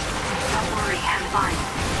 Don't worry, I'm fine.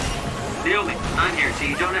 Naomi, I'm here, so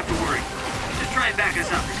you don't have to worry. Just try and back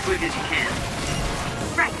us up as quick as you can.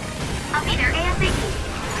 Right. I'll be there ASAP.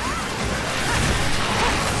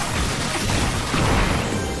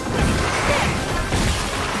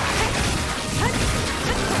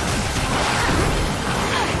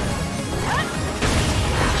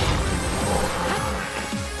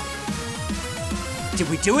 Did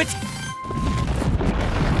we do it?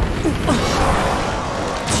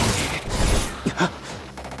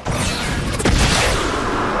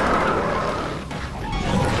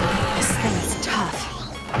 This thing is tough.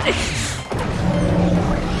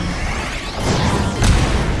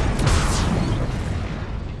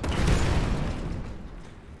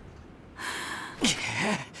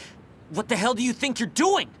 What the hell do you think you're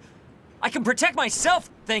doing? I can protect myself,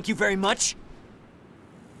 thank you very much.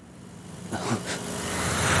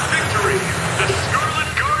 Victory! The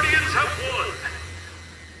Scarlet Guardians have won!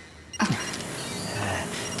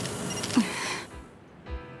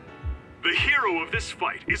 The hero of this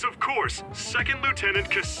fight is, of course, Second Lieutenant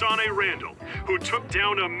Kasane Randall, who took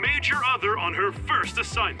down a major other on her first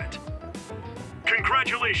assignment.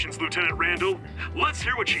 Congratulations, Lieutenant Randall. Let's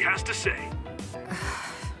hear what she has to say.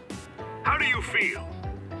 How do you feel?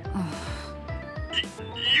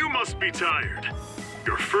 You must be tired.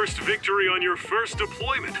 Your first victory on your first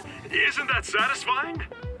deployment. Isn't that satisfying?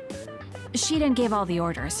 Shiden gave all the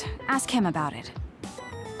orders. Ask him about it.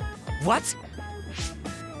 What?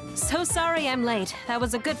 So sorry I'm late. That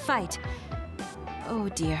was a good fight. Oh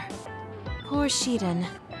dear. Poor Shiden.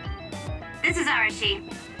 This is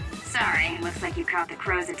Arashi. Sorry, looks like you caught the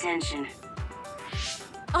crow's attention.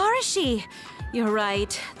 Arashi! You're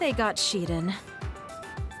right. They got Shiden.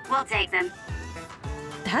 We'll take them.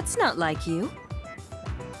 That's not like you.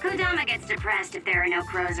 Kodama gets depressed if there are no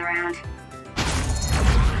crows around.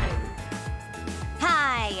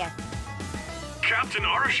 Hi! Captain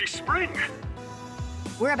Arashi Spring!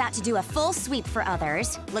 We're about to do a full sweep for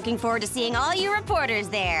others. Looking forward to seeing all you reporters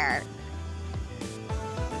there.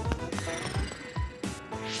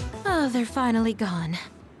 Oh, they're finally gone.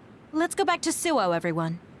 Let's go back to Suo,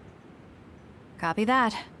 everyone. Copy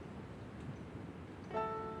that.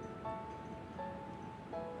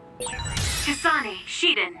 Kasane,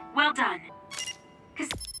 Shiden, well done.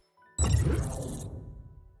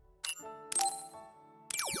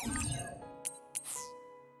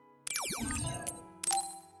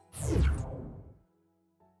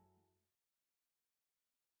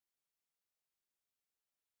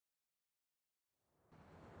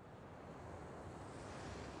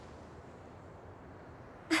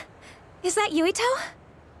 Is that Yuito?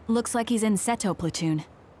 Looks like he's in Seto platoon.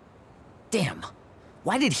 Damn.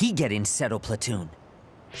 Why did he get in Seto platoon?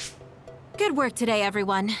 Good work today,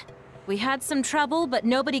 everyone. We had some trouble, but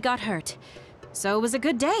nobody got hurt. So it was a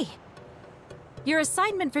good day. Your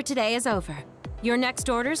assignment for today is over. Your next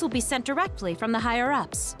orders will be sent directly from the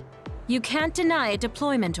higher-ups. You can't deny a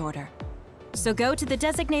deployment order. So go to the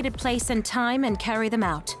designated place and time and carry them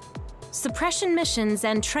out. Suppression missions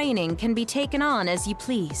and training can be taken on as you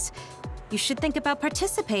please. You should think about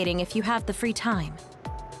participating if you have the free time.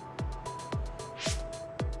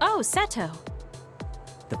 Oh, Seto.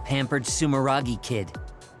 The pampered Sumeragi kid.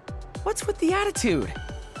 What's with the attitude?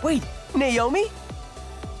 Wait, Naomi?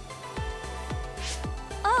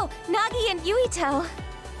 Oh, Nagi and Yuito.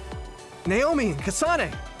 Naomi and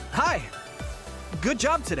Kasane, hi. Good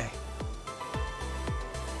job today.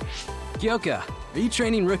 Kyoka, are you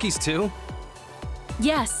training rookies too?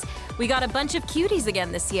 Yes, we got a bunch of cuties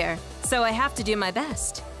again this year, so I have to do my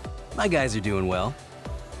best. My guys are doing well.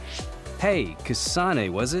 Hey,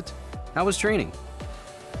 Kasane, was it? How was training?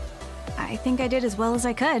 I think I did as well as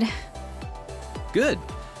I could. Good.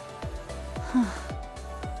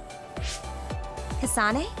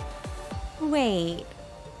 Kasane? Wait.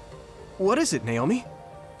 What is it, Naomi?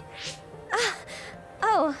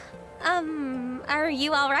 Oh, are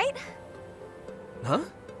you all right? Huh?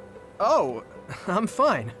 Oh, I'm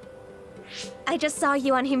fine. I just saw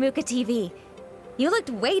you on Himuka TV. You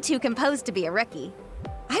looked way too composed to be a rookie.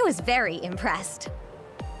 I was very impressed.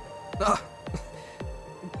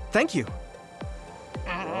 Thank you.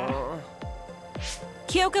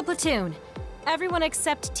 Kyoka Platoon. Everyone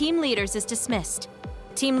except team leaders is dismissed.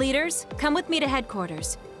 Team leaders, come with me to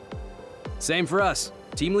headquarters. Same for us.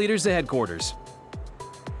 Team leaders to headquarters.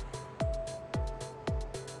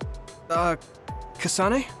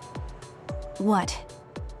 Kasane? What?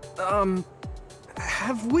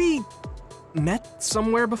 Have we met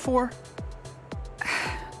somewhere before?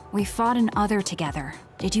 We fought an other together.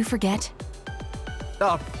 Did you forget?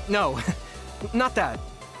 Oh, no. Not that.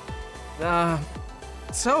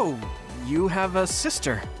 So, you have a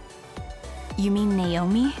sister? You mean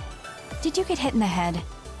Naomi? Did you get hit in the head?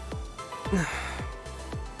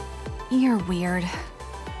 You're weird.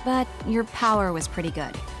 But your power was pretty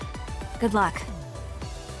good. Good luck.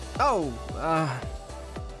 Oh,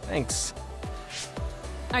 thanks.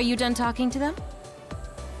 Are you done talking to them?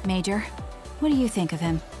 Major, what do you think of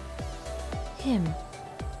him? Him?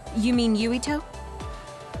 You mean Yuito?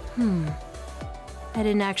 I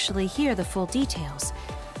didn't actually hear the full details,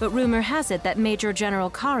 but rumor has it that Major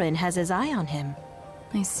General Karin has his eye on him.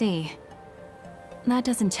 I see. That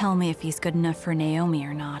doesn't tell me if he's good enough for Naomi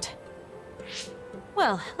or not.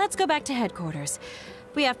 Well, let's go back to headquarters.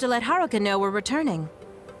 We have to let Haruka know we're returning.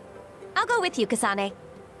 I'll go with you, Kasane.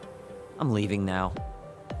 I'm leaving now.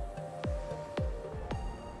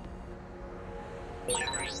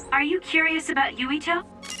 Are you curious about Yuito?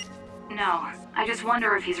 No, I just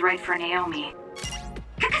wonder if he's right for Naomi.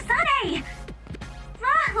 Kasane!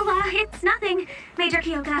 It's nothing, Major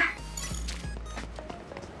Kyoka.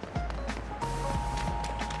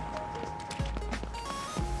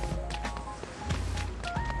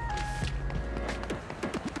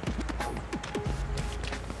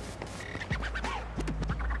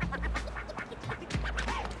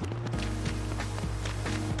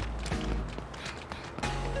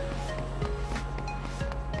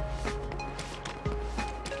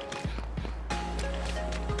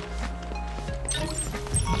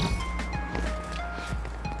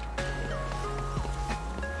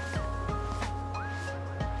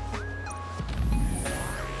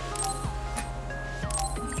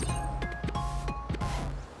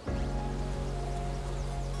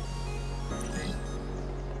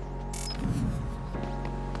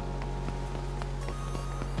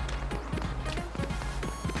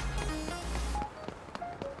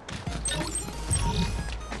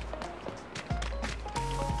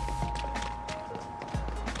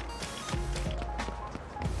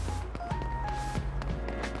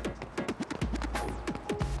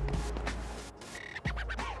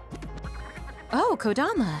 Oh,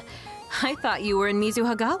 Kodama. I thought you were in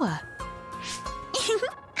Mizuhagawa.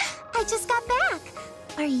 I just got back.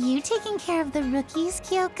 Are you taking care of the rookies,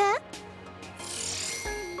 Kyoka?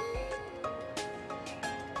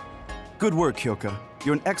 Good work, Kyoka.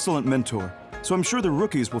 You're an excellent mentor, so I'm sure the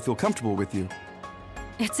rookies will feel comfortable with you.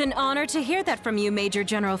 It's an honor to hear that from you, Major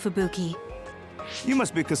General Fubuki. You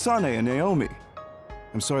must be Kasane and Naomi.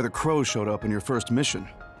 I'm sorry the crows showed up in your first mission.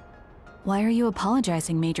 Why are you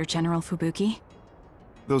apologizing, Major General Fubuki?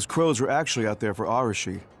 Those crows were actually out there for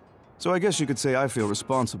Arashi, so I guess you could say I feel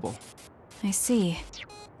responsible. I see.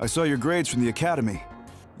 I saw your grades from the academy.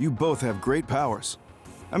 You both have great powers.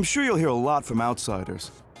 I'm sure you'll hear a lot from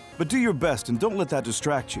outsiders, but do your best and don't let that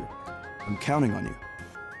distract you. I'm counting on you.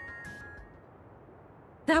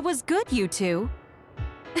 That was good, you two.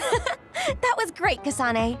 That was great,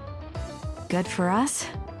 Kasane. Good for us?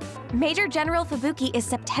 Major General Fubuki is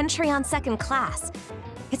Septentrion second class.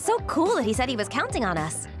 It's so cool that he said he was counting on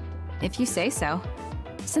us. If you say so.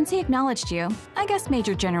 Since he acknowledged you, I guess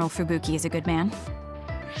Major General Fubuki is a good man.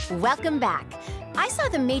 Welcome back. I saw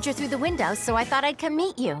the Major through the window, so I thought I'd come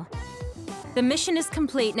meet you. The mission is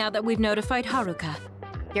complete now that we've notified Haruka.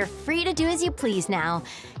 You're free to do as you please now.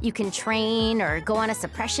 You can train or go on a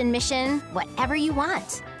suppression mission, whatever you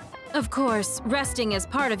want. Of course, resting is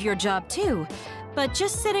part of your job too, but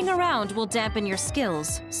just sitting around will dampen your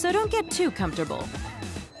skills, so don't get too comfortable.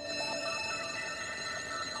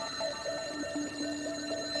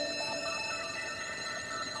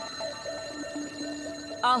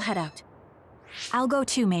 I'll head out. I'll go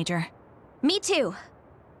too, Major. Me too.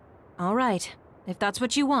 All right, if that's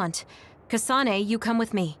what you want. Kasane, you come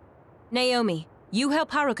with me. Naomi, you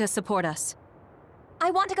help Haruka support us. I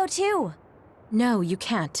want to go too. No, you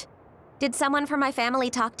can't. Did someone from my family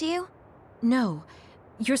talk to you? No.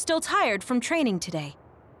 You're still tired from training today.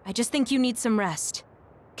 I just think you need some rest.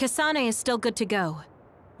 Kasane is still good to go.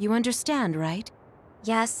 You understand, right?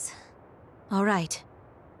 Yes. All right.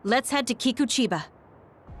 Let's head to Kikuchiba.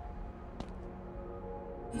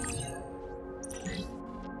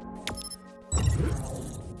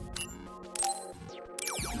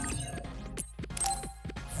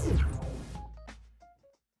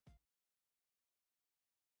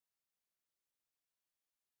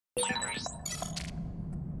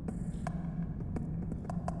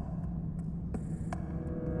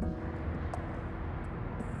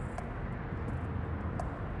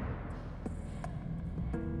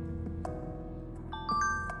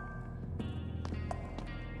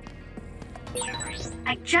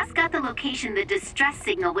 I just got the location the distress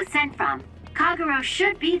signal was sent from. Kagero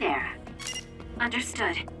should be there.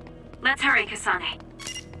 Understood. Let's hurry, Kasane.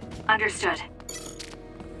 Understood.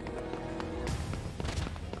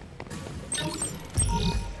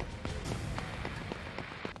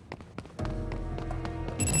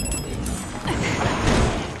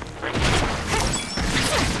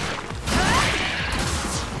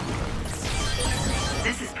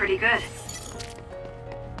 This is pretty good.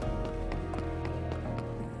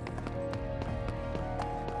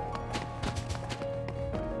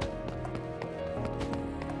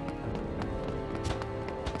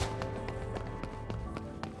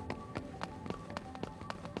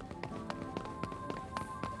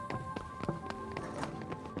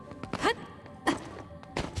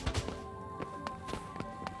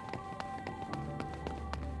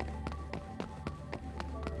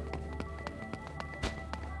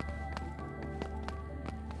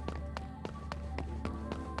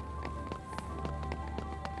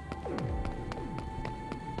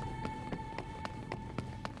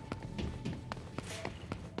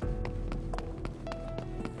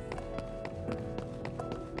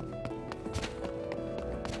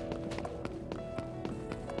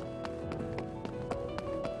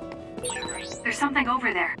 There's something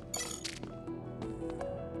over there.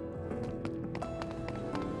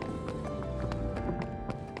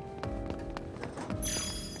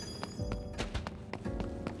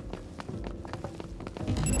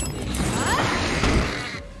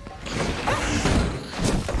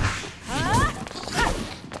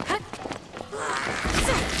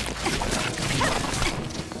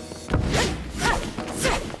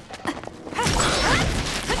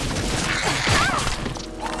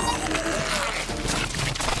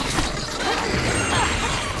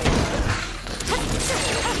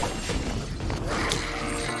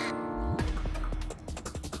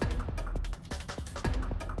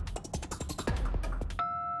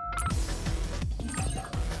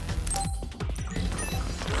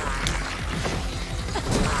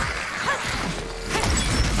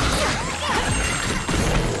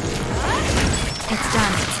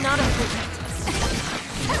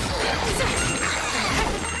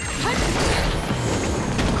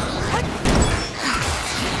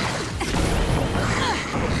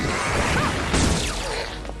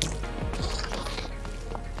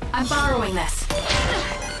 I'm borrowing this.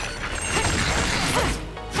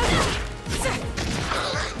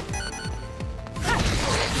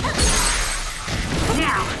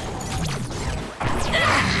 Now.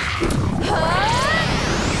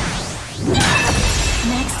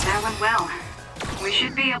 Next. That went well. We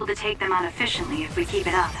should be able to take them on efficiently if we keep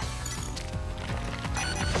it up.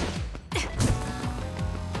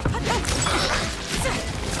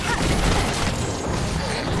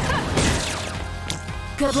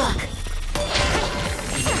 Good luck.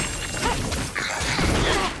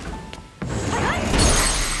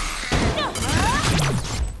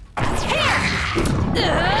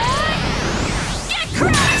 Get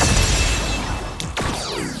crushed!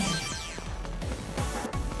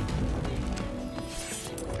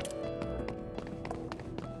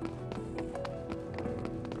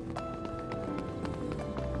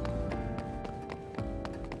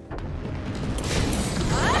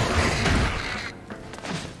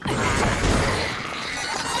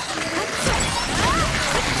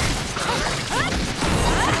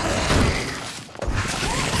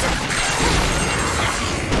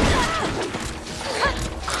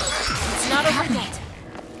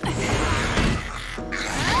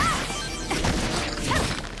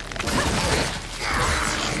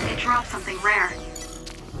 Something rare.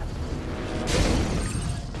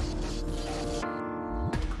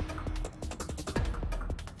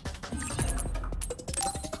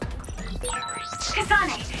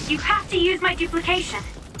 Kasane, you have to use my duplication.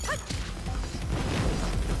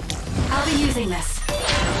 I'll be using this.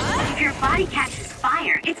 If your body catches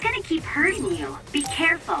fire, it's gonna keep hurting you. Be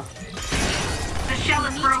careful. The shell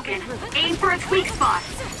is broken. Aim for its weak spot.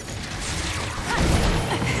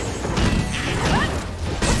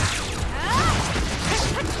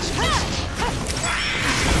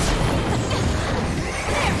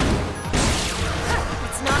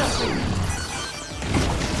 It's not a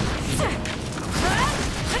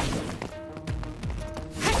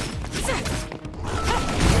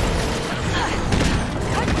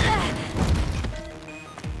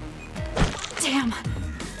Damn.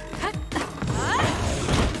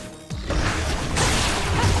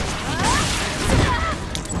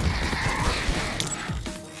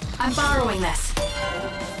 I'm borrowing this.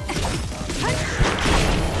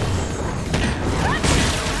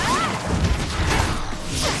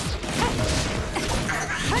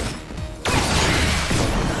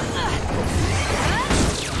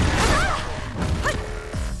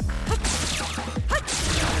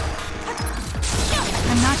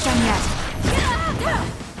 I'm not done yet.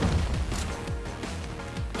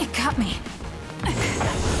 It got me.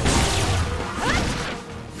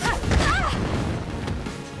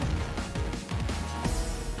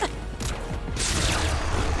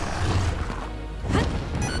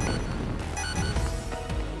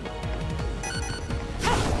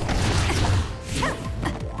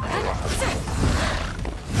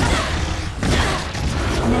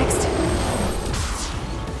 Next.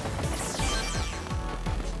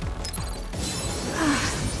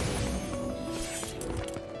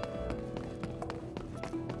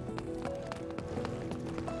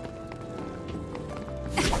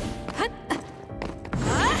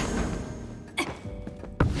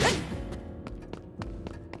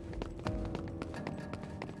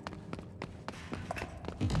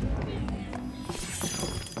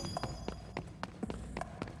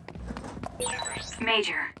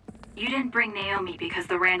 Major, you didn't bring Naomi because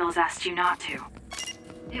the Randalls asked you not to.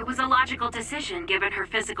 It was a logical decision given her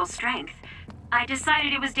physical strength. I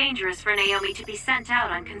decided it was dangerous for Naomi to be sent out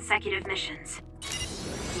on consecutive missions.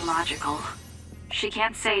 Logical. She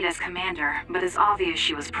can't say it as commander, but it's obvious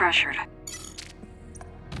she was pressured.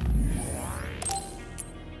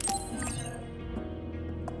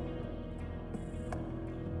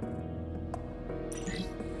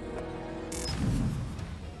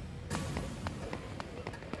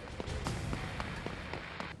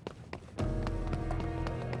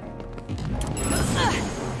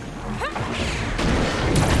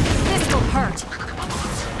 This will hurt.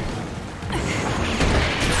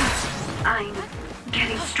 I'm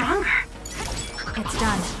getting stronger. It's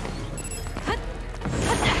done.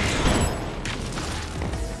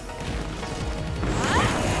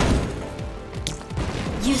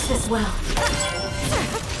 Use this well.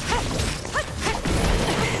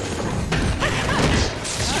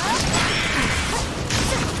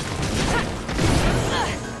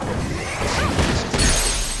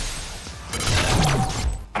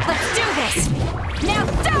 Let's do this! Now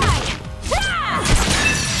die! Ah!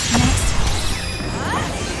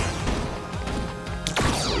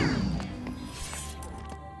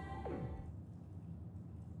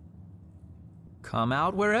 Come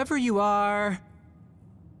out wherever you are.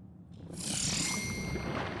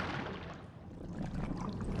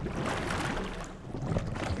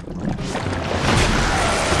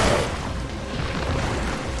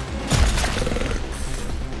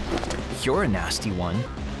 You're a nasty one.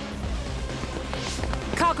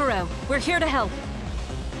 Kagero, we're here to help.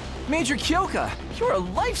 Major Kyoka, you're a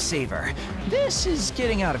lifesaver. This is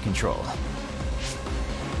getting out of control.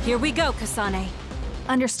 Here we go, Kasane.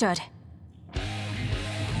 Understood.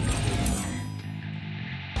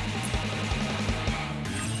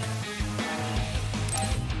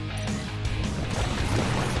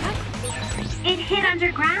 It hit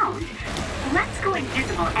underground. Let's go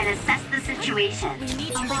invisible and assess the situation.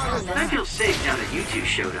 I feel safe now that you two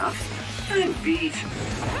showed up. I'm beat.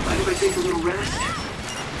 Mind if I take a little rest?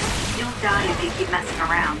 You'll die if you keep messing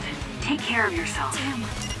around. Take care of yourself.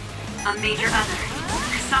 A major other.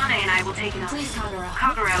 Kasane and I will take it on. Please, Kagero.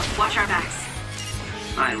 Kagero, watch our backs.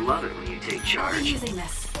 I love it when you take charge. I'm using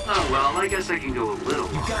this. Oh, well, I guess I can go a little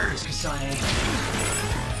longer. You got this, Kasane.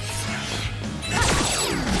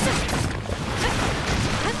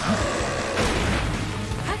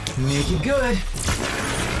 Make it good.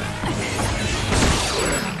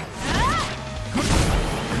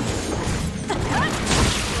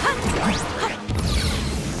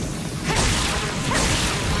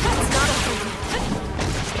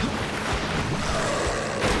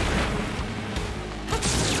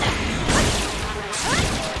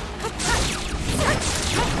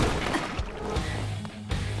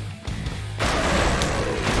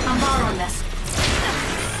 I'm borrowing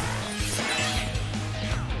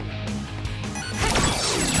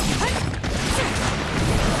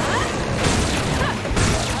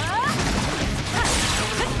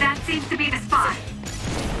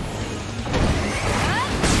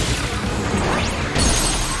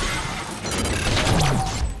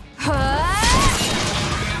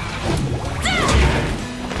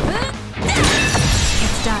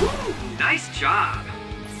Nice job.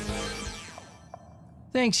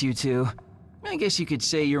 Thanks, you two. I guess you could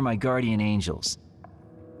say you're my guardian angels.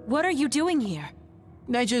 What are you doing here?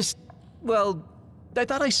 Well, I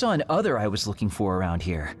thought I saw an other I was looking for around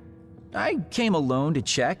here. I came alone to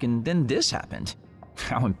check, and then this happened.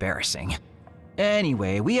 How embarrassing.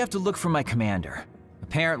 Anyway, we have to look for my commander.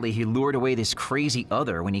 Apparently, he lured away this crazy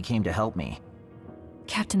other when he came to help me.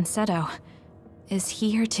 Captain Seto. Is he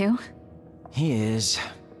here too? He is.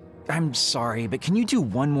 I'm sorry, but can you do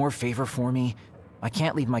one more favor for me? I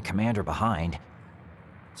can't leave my commander behind.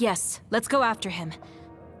 Yes, let's go after him.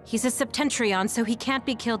 He's a Septentrion, so he can't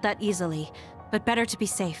be killed that easily, but better to be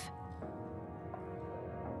safe.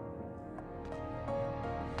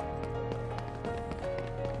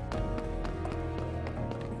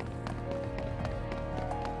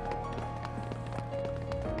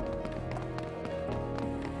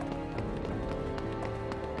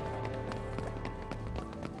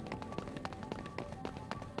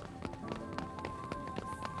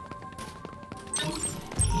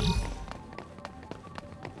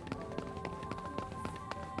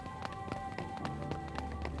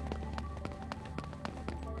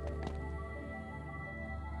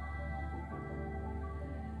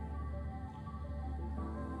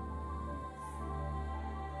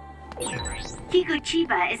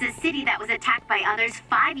 Kikuchiba is a city that was attacked by others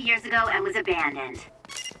 5 years ago and was abandoned.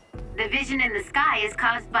 The vision in the sky is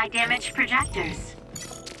caused by damaged projectors.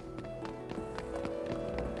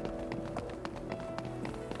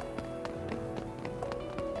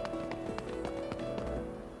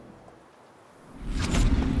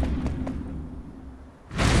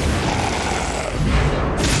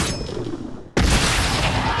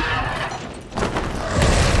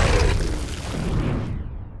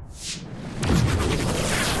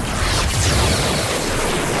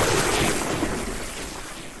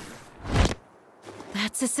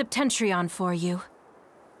 That's a Septentrion for you.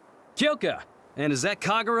 Kyoka! And is that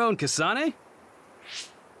Kagero and Kasane?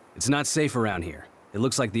 It's not safe around here. It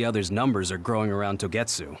looks like the others' numbers are growing around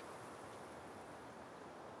Togetsu.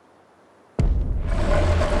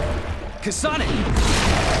 Kasane!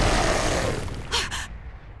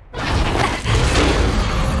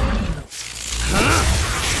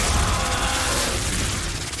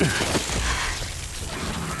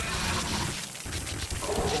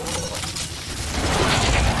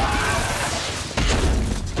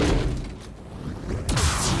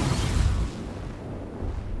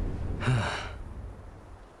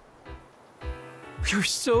 You're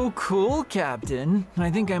so cool, Captain. I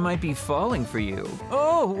think I might be falling for you.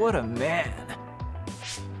 Oh, what a man.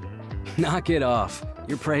 Knock it off.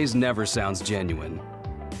 Your praise never sounds genuine.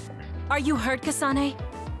 Are you hurt, Kasane?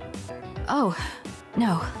 Oh,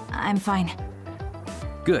 no, I'm fine.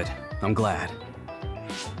 Good. I'm glad.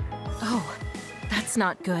 Oh, that's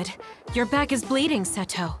not good. Your back is bleeding,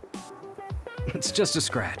 Seto. It's just a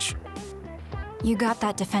scratch. You got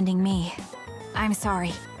that defending me. I'm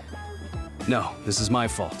sorry. No, this is my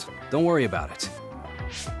fault. Don't worry about it.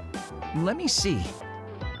 Let me see.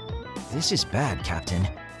 This is bad, Captain.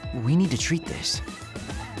 We need to treat this.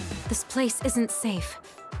 This place isn't safe.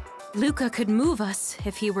 Luca could move us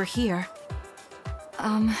if he were here.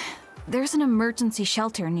 There's an emergency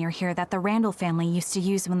shelter near here that the Randall family used to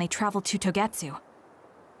use when they traveled to Togetsu.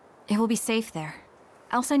 It will be safe there.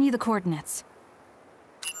 I'll send you the coordinates.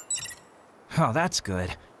 Oh, that's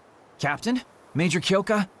good. Captain? Major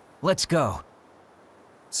Kyoka? Let's go.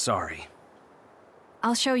 Sorry.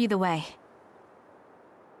 I'll show you the way.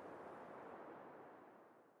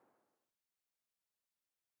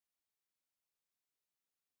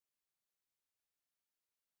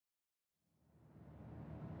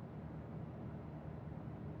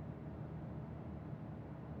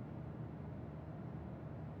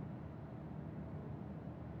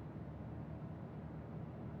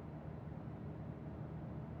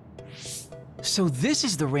 So this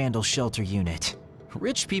is the Randall Shelter Unit.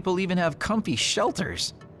 Rich people even have comfy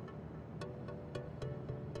shelters.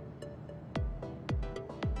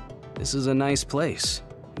 This is a nice place.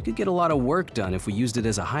 We could get a lot of work done if we used it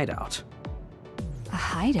as a hideout. A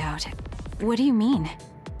hideout? What do you mean?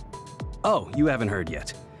 Oh, you haven't heard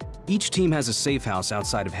yet. Each team has a safe house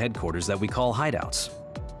outside of headquarters that we call hideouts.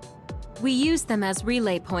 We use them as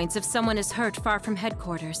relay points if someone is hurt far from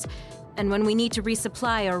headquarters, and when we need to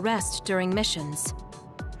resupply or rest during missions.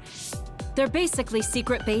 They're basically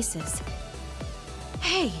secret bases.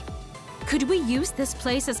 Hey, could we use this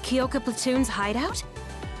place as Kyoka Platoon's hideout?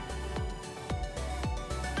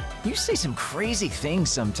 You say some crazy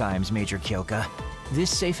things sometimes, Major Kyoka.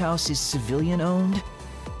 This safe house is civilian-owned?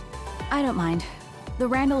 I don't mind. The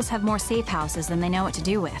Randalls have more safe houses than they know what to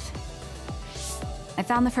do with. I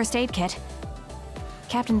found the first aid kit.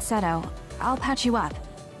 Captain Seto, I'll patch you up.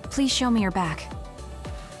 Please show me your back.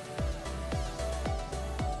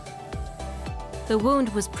 The wound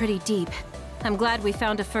was pretty deep. I'm glad we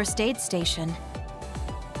found a first aid station.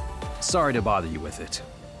 Sorry to bother you with it.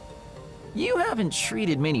 You haven't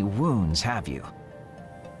treated many wounds, have you?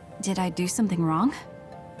 Did I do something wrong?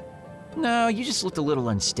 No, you just looked a little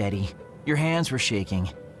unsteady. Your hands were shaking.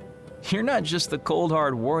 You're not just the cold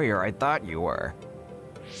hard warrior I thought you were.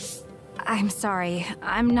 I'm sorry.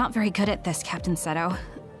 I'm not very good at this, Captain Seto.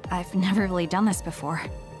 I've never really done this before.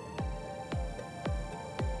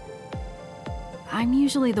 I'm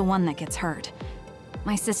usually the one that gets hurt.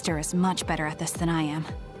 My sister is much better at this than I am.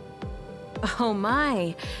 Oh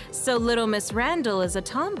my, so little Miss Randall is a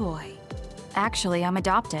tomboy. Actually, I'm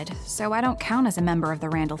adopted, so I don't count as a member of the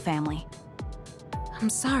Randall family. I'm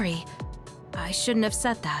sorry. I shouldn't have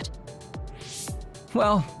said that.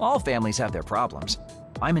 Well, all families have their problems.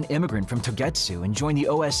 I'm an immigrant from Togetsu and joined the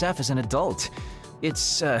OSF as an adult.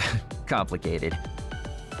 It's, complicated.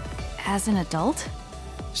 As an adult?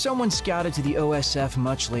 Someone scouted to the OSF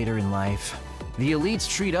much later in life. The elites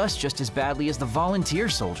treat us just as badly as the volunteer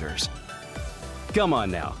soldiers. Come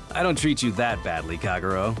on now, I don't treat you that badly,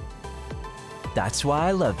 Kagero. That's why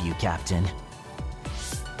I love you, Captain.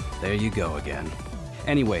 There you go again.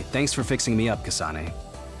 Anyway, thanks for fixing me up, Kasane.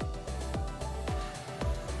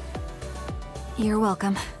 You're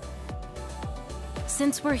welcome.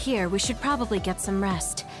 Since we're here, we should probably get some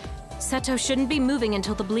rest. Seto shouldn't be moving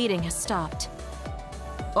until the bleeding has stopped.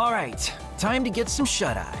 All right, time to get some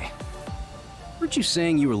shut-eye. Weren't you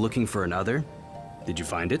saying you were looking for another? Did you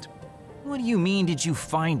find it? What do you mean, did you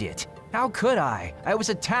find it? How could I? I was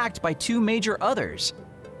attacked by 2 major others.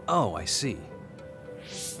 Oh, I see.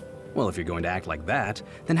 Well, if you're going to act like that,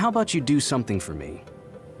 then how about you do something for me?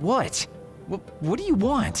 What? What do you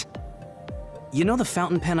want? You know the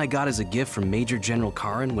fountain pen I got as a gift from Major General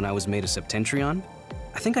Karin when I was made a Septentrion?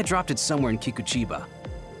 I think I dropped it somewhere in Kikuchiba.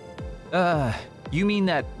 You mean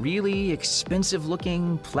that really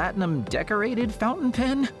expensive-looking, platinum-decorated fountain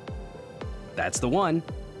pen? That's the one.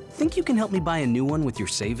 Think you can help me buy a new one with your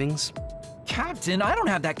savings? Captain, I don't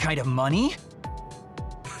have that kind of money.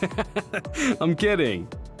 I'm kidding.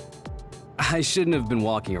 I shouldn't have been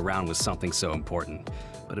walking around with something so important,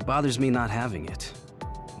 but it bothers me not having it.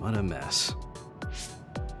 What a mess.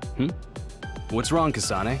 What's wrong,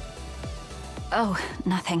 Kasane? Oh,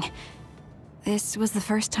 nothing. This was the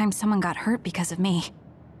first time someone got hurt because of me.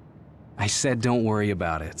 I said don't worry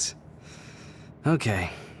about it.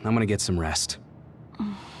 Okay, I'm gonna get some rest.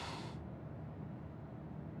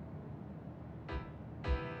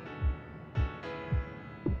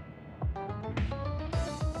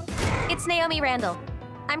 It's Naomi Randall.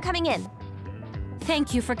 I'm coming in.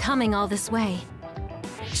 Thank you for coming all this way.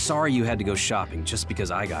 Sorry you had to go shopping just because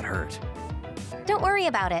I got hurt. Don't worry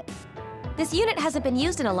about it. This unit hasn't been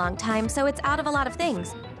used in a long time, so it's out of a lot of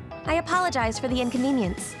things. I apologize for the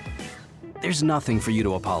inconvenience. There's nothing for you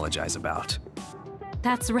to apologize about.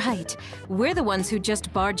 That's right. We're the ones who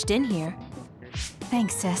just barged in here.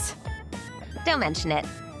 Thanks, sis. Don't mention it.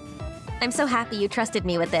 I'm so happy you trusted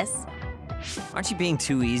me with this. Aren't you being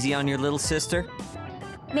too easy on your little sister?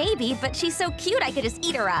 Maybe, but she's so cute I could just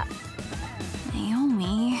eat her up.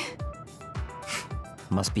 Naomi...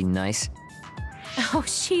 Must be nice. Oh,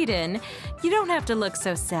 Shiden, you don't have to look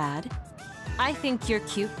so sad. I think you're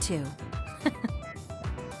cute too.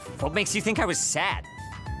 What makes you think I was sad?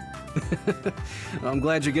 I'm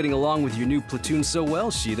glad you're getting along with your new platoon so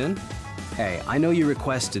well, Shiden. Hey, I know you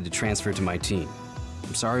requested to transfer to my team.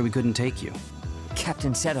 I'm sorry we couldn't take you.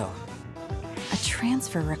 Captain Seto. A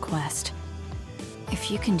transfer request.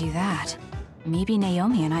 If you can do that, maybe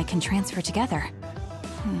Naomi and I can transfer together.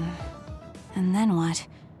 And then what?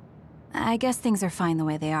 I guess things are fine the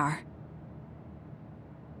way they are.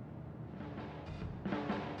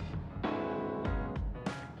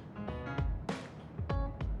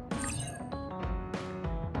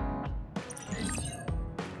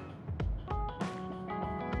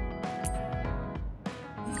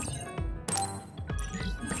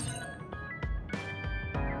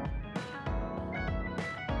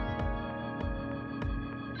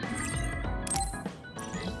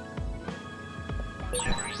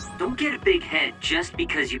 Don't get a big head just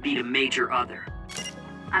because you beat a major other.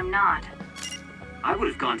 I'm not. I would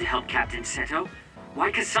have gone to help Captain Seto.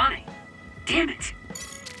 Why Kasane? Damn it!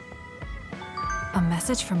 A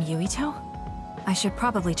message from Yuito? I should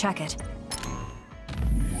probably check it.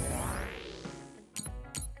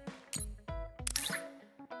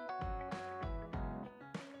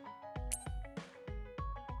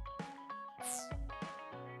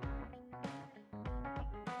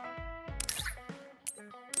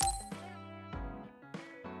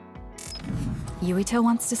 Yuito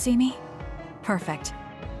wants to see me? Perfect.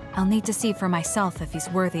 I'll need to see for myself if he's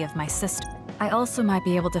worthy of my sister. I also might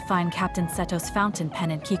be able to find Captain Seto's fountain pen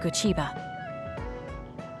in Kikuchiba.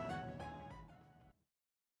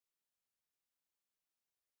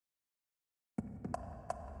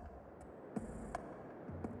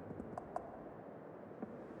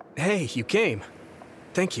 Hey, you came.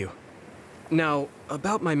 Thank you. Now,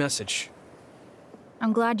 about my message.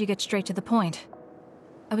 I'm glad you get straight to the point.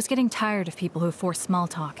 I was getting tired of people who force small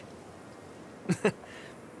talk.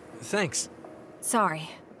 Thanks. Sorry.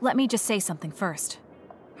 Let me just say something first.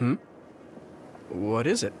 What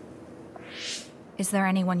is it? Is there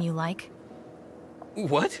anyone you like?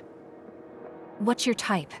 What? What's your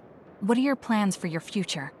type? What are your plans for your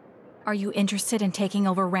future? Are you interested in taking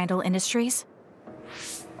over Randall Industries?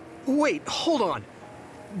 Wait, hold on.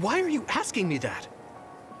 Why are you asking me that?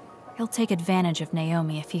 He'll take advantage of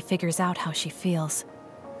Naomi if he figures out how she feels.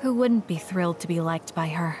 Who wouldn't be thrilled to be liked by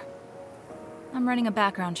her? I'm running a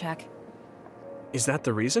background check. Is that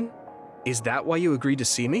the reason? Is that why you agreed to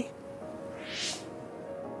see me?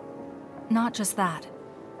 Not just that.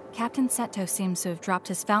 Captain Seto seems to have dropped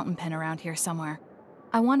his fountain pen around here somewhere.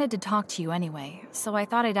 I wanted to talk to you anyway, so I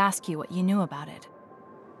thought I'd ask you what you knew about it.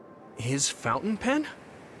 His fountain pen?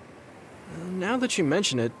 Now that you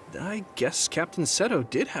mention it, I guess Captain Seto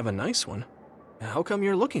did have a nice one. How come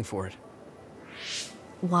you're looking for it?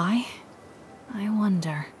 Why? I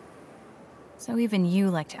wonder. So even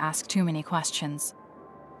you like to ask too many questions.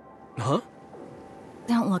 Huh?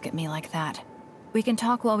 Don't look at me like that. We can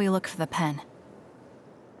talk while we look for the pen.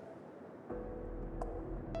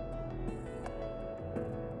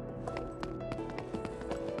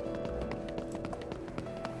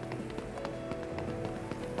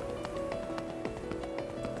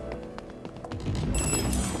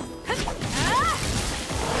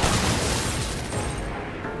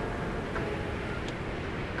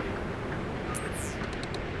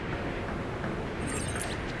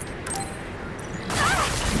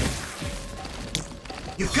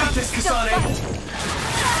 You've got this, Kasane!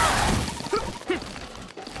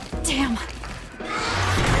 Damn!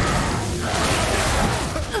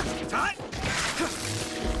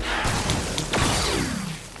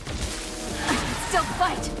 Still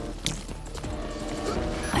fight!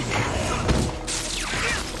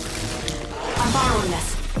 I'm borrowing this.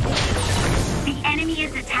 The enemy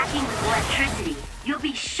is attacking with electricity. You'll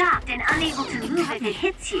be shocked and unable to move if it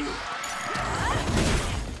hits you.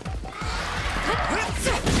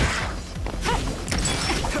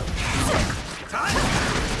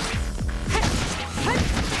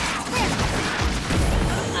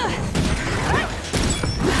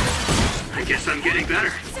 I guess I'm getting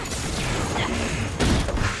better.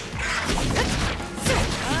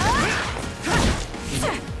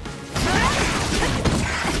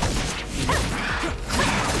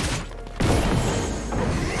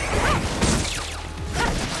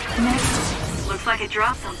 Next. Looks like it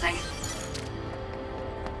dropped something.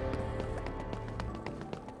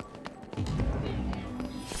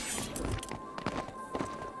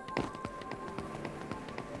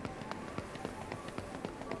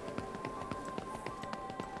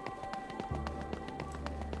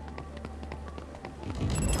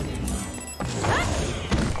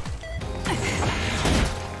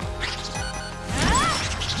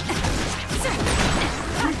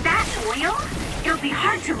 It'll be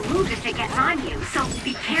hard to move if it gets on you, so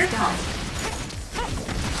be careful.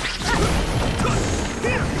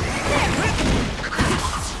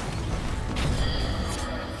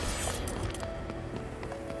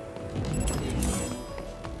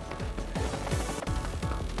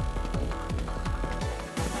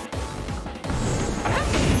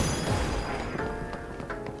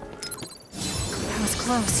 That was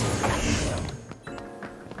close.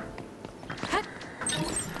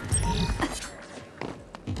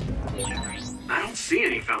 I don't see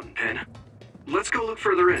any fountain pen. Let's go look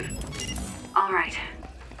further in. All right.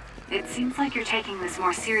 It seems like you're taking this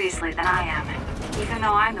more seriously than I am, even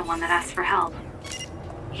though I'm the one that asked for help.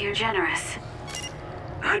 You're generous.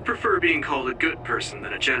 I'd prefer being called a good person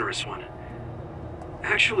than a generous one.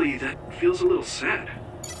 Actually, that feels a little sad.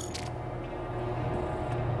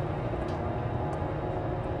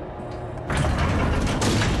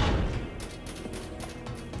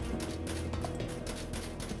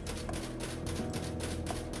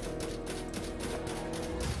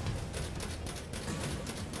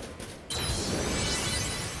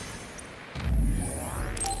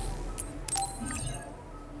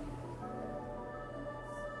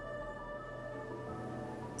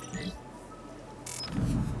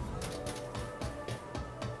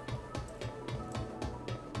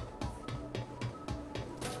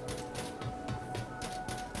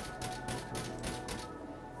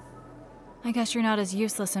 I guess you're not as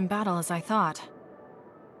useless in battle as I thought.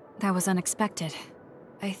 That was unexpected.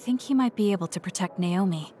 I think he might be able to protect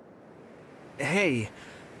Naomi. Hey,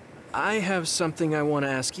 I have something I want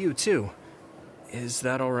to ask you, too. Is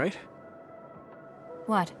that all right?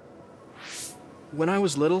 What? When I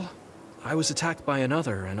was little, I was attacked by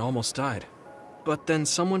another and almost died. But then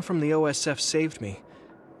someone from the OSF saved me,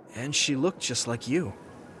 and she looked just like you.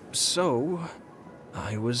 So,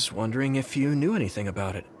 I was wondering if you knew anything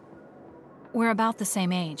about it. We're about the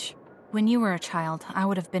same age. When you were a child, I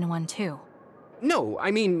would have been one too. No,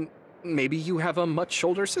 I mean, maybe you have a much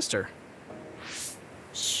older sister.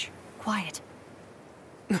 Shh, quiet.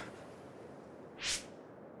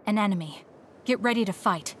 An enemy. Get ready to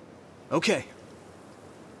fight. Okay.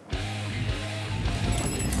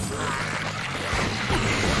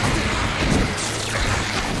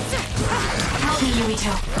 Help me,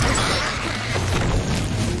 Yuito.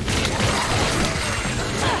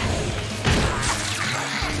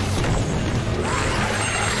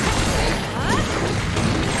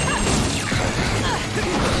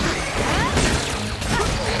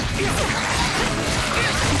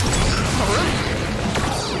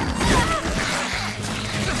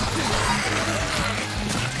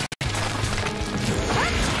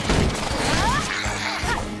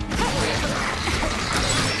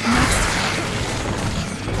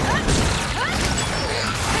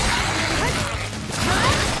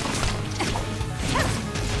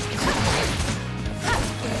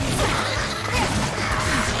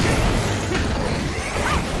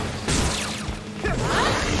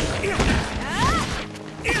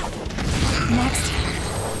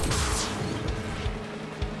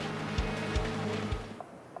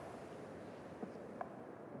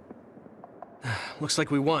 Looks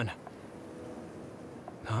like we won.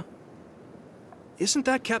 Huh? Isn't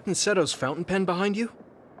that Captain Seto's fountain pen behind you?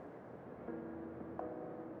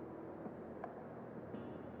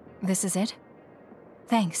 This is it?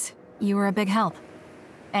 Thanks. You were a big help.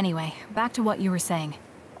 Anyway, back to what you were saying.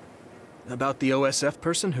 About the OSF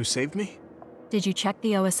person who saved me? Did you check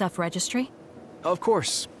the OSF registry? Of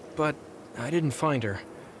course, but I didn't find her.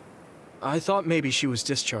 I thought maybe she was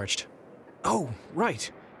discharged. Oh, right.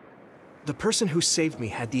 The person who saved me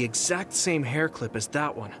had the exact same hair clip as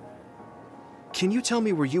that one. Can you tell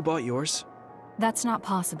me where you bought yours? That's not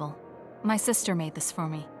possible. My sister made this for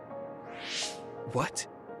me. What?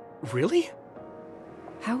 Really?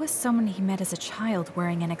 How is someone he met as a child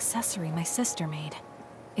wearing an accessory my sister made?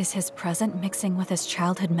 Is his present mixing with his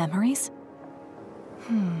childhood memories?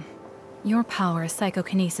 Your power is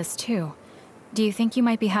psychokinesis too. Do you think you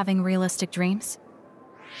might be having realistic dreams?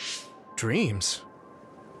 Dreams?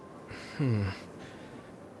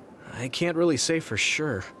 I can't really say for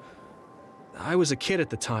sure. I was a kid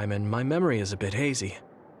at the time, and my memory is a bit hazy.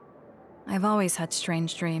 I've always had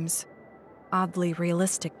strange dreams. Oddly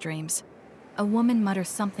realistic dreams. A woman mutters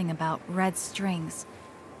something about red strings,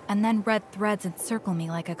 and then red threads encircle me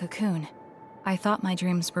like a cocoon. I thought my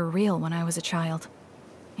dreams were real when I was a child.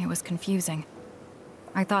 It was confusing.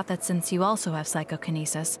 I thought that since you also have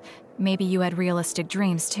psychokinesis, maybe you had realistic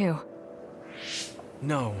dreams too.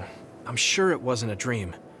 No, I'm sure it wasn't a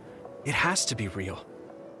dream. It has to be real.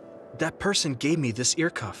 That person gave me this ear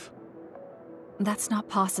cuff. That's not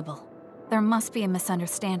possible. There must be a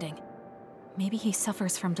misunderstanding. Maybe he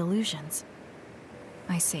suffers from delusions.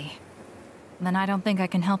 I see. Then I don't think I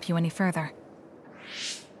can help you any further.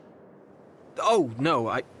 Oh, no,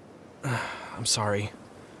 I'm sorry.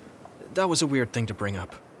 That was a weird thing to bring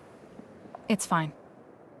up. It's fine.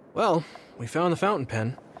 Well, we found the fountain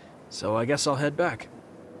pen, so I guess I'll head back.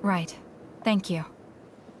 Right. Thank you.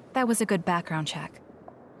 That was a good background check.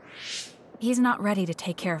 He's not ready to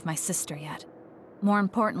take care of my sister yet. More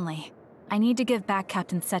importantly, I need to give back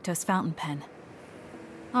Captain Seto's fountain pen.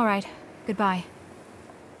 All right. Goodbye.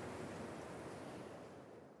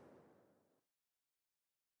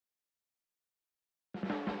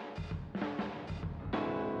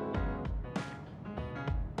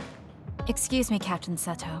 Excuse me, Captain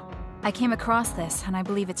Seto. I came across this, and I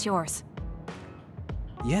believe it's yours.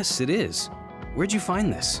 Yes, it is. Where'd you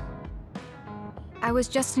find this? I was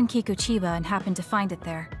just in Kikuchiba and happened to find it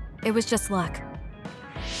there. It was just luck.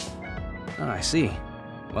 Oh, I see.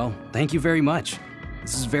 Well, thank you very much.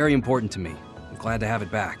 This is very important to me. I'm glad to have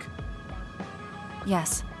it back.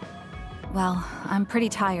 Yes. Well, I'm pretty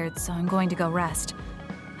tired, so I'm going to go rest.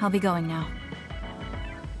 I'll be going now.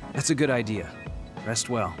 That's a good idea. Rest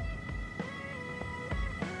well.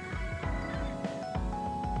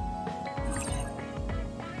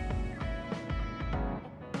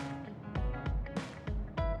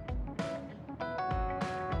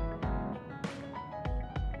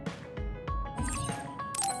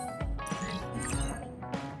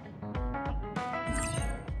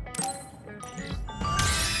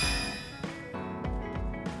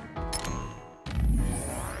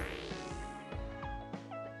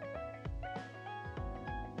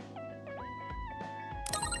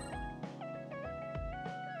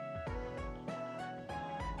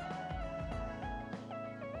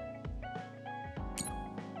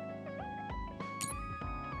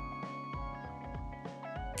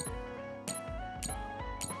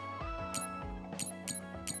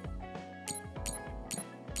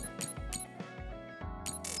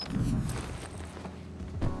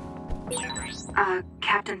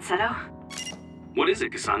 Captain Seto? What is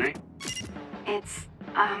it, Kasane? It's,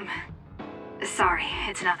 sorry,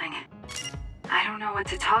 it's nothing. I don't know what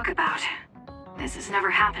to talk about. This has never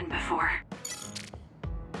happened before.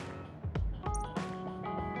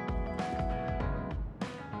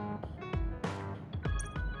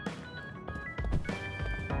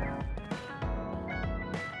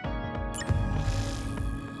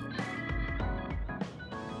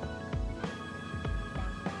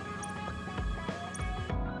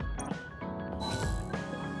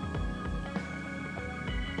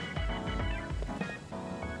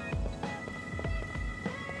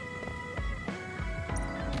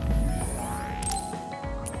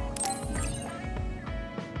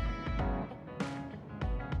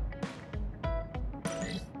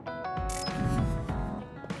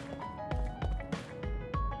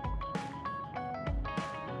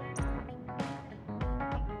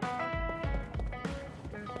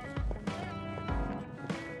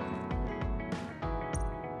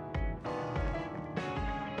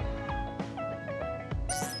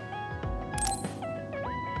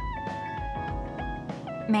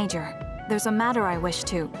 Major, there's a matter I wish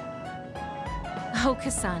to... Oh,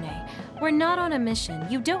 Kasane, we're not on a mission.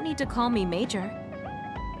 You don't need to call me Major.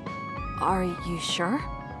 Are you sure?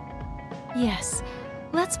 Yes.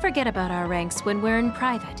 Let's forget about our ranks when we're in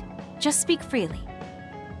private. Just speak freely.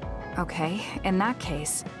 Okay, in that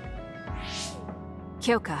case...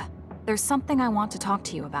 Kyoka, there's something I want to talk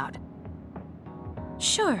to you about.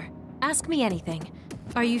 Sure. Ask me anything.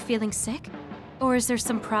 Are you feeling sick? Or is there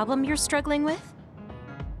some problem you're struggling with?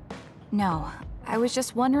 No, I was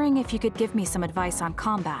just wondering if you could give me some advice on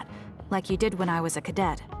combat, like you did when I was a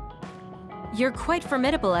cadet. You're quite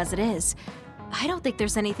formidable as it is. I don't think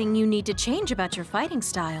there's anything you need to change about your fighting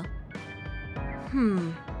style.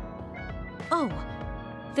 Oh,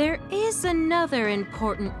 there is another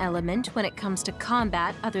important element when it comes to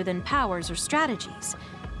combat other than powers or strategies.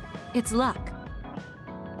 It's luck.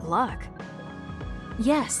 Luck?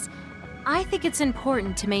 Yes. I think it's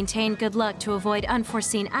important to maintain good luck to avoid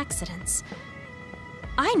unforeseen accidents.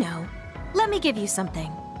 I know. Let me give you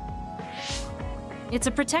something. It's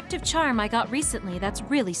a protective charm I got recently that's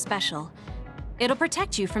really special. It'll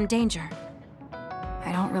protect you from danger.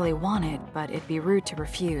 I don't really want it, but it'd be rude to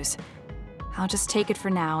refuse. I'll just take it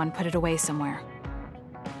for now and put it away somewhere.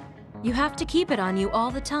 You have to keep it on you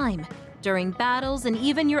all the time, during battles and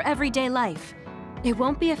even your everyday life. It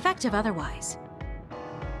won't be effective otherwise.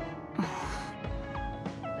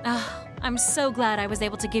 I'm so glad I was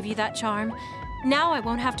able to give you that charm. Now I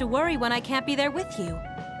won't have to worry when I can't be there with you.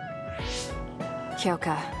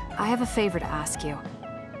 Kyoka, I have a favor to ask you.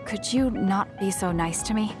 Could you not be so nice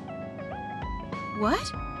to me? What?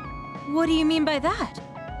 What do you mean by that?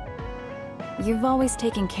 You've always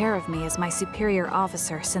taken care of me as my superior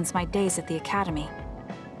officer since my days at the Academy.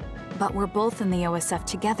 But we're both in the OSF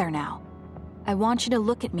together now. I want you to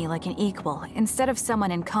look at me like an equal, instead of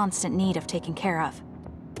someone in constant need of taken care of.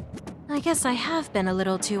 I guess I have been a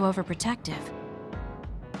little too overprotective.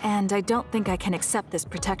 And I don't think I can accept this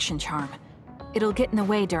protection charm. It'll get in the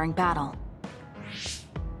way during battle.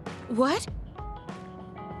 What?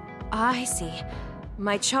 I see.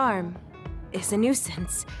 My charm is a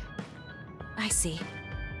nuisance. I see.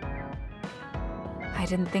 I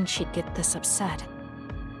didn't think she'd get this upset.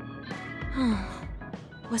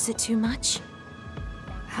 Was it too much?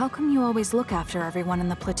 How come you always look after everyone in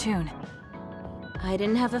the platoon? I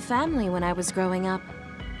didn't have a family when I was growing up.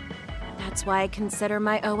 That's why I consider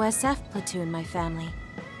my OSF platoon my family.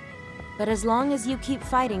 But as long as you keep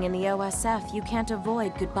fighting in the OSF, you can't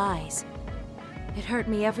avoid goodbyes. It hurt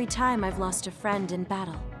me every time I've lost a friend in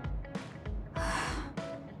battle.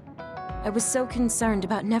 I was so concerned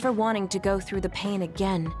about never wanting to go through the pain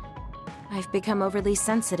again. I've become overly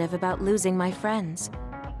sensitive about losing my friends.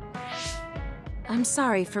 I'm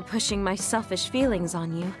sorry for pushing my selfish feelings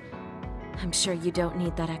on you. I'm sure you don't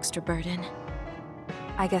need that extra burden.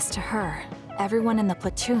 I guess to her, everyone in the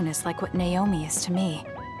platoon is like what Naomi is to me.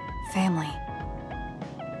 Family.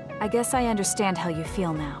 I guess I understand how you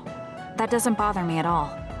feel now. That doesn't bother me at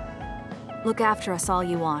all. Look after us all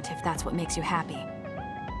you want if that's what makes you happy.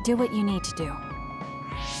 Do what you need to do.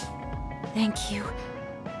 Thank you.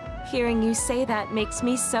 Hearing you say that makes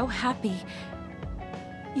me so happy.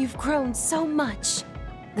 You've grown so much.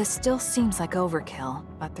 This still seems like overkill,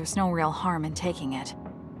 but there's no real harm in taking it.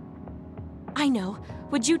 I know.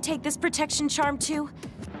 Would you take this protection charm too?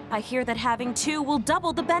 I hear that having two will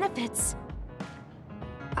double the benefits.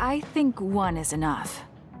 I think one is enough.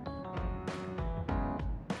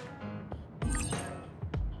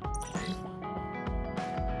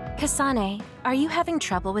 Kasane, are you having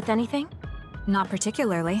trouble with anything? Not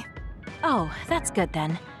particularly. Oh, that's good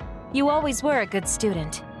then. You always were a good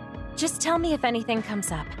student. Just tell me if anything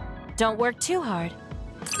comes up. Don't work too hard.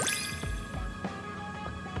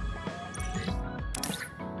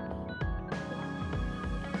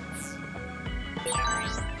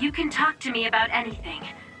 You can talk to me about anything.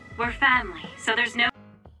 We're family, so there's no...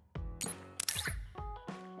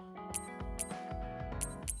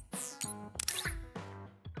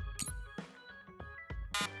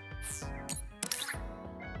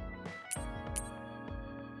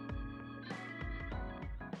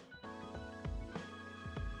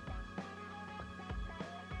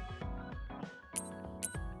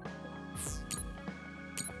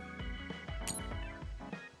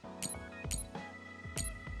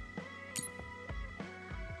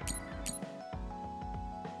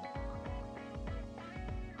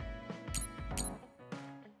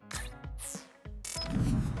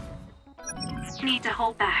 need to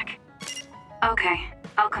hold back. Okay,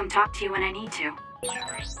 I'll come talk to you when I need to.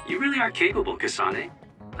 You really are capable, Kasane.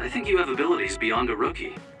 I think you have abilities beyond a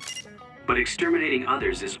rookie. But exterminating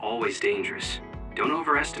others is always dangerous. Don't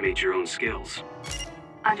overestimate your own skills.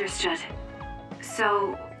 Understood.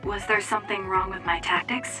 So, was there something wrong with my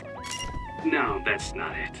tactics? No, that's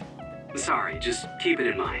not it. Sorry, just keep it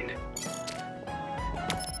in mind.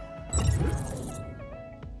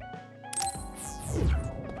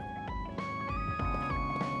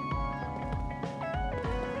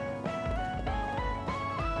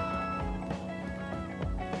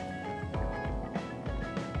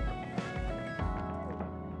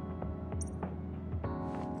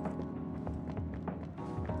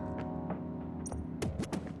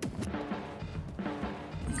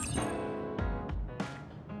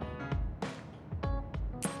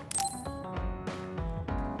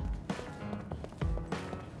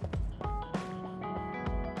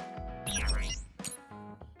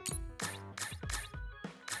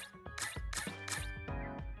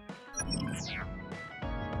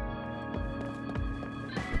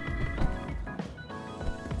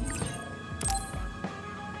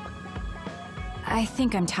 I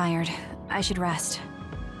think I'm tired. I should rest.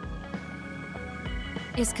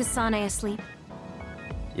 Is Kasane asleep?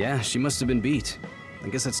 Yeah, she must have been beat. I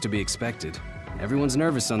guess that's to be expected. Everyone's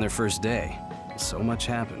nervous on their first day. So much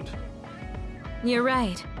happened. You're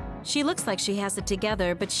right. She looks like she has it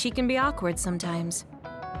together, but she can be awkward sometimes.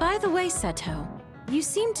 By the way, Seto, you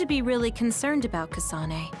seem to be really concerned about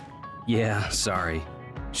Kasane. Yeah, sorry.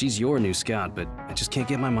 She's your new scout, but I just can't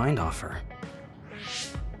get my mind off her.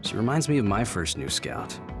 She reminds me of my first new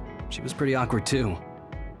scout. She was pretty awkward too.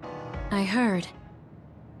 I heard.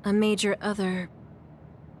 A major other...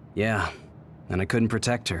 Yeah, and I couldn't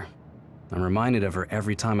protect her. I'm reminded of her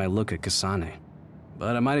every time I look at Kasane.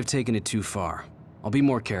 But I might have taken it too far. I'll be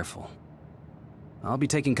more careful. I'll be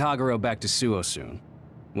taking Kagero back to Suo soon.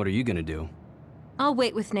 What are you gonna do? I'll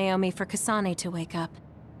wait with Naomi for Kasane to wake up.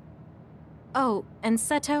 Oh, and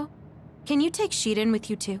Seto, can you take Shiden with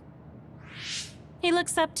you too? He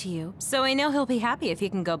looks up to you, so I know he'll be happy if he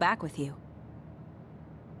can go back with you.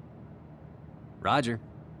 Roger.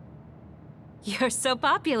 You're so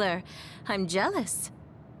popular. I'm jealous.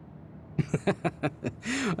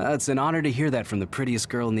 It's an honor to hear that from the prettiest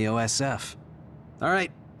girl in the OSF. All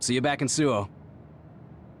right, see you back in Suo.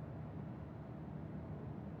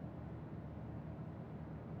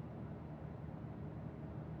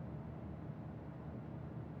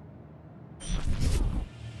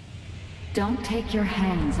 Don't take your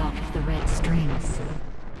hands off of the red strings.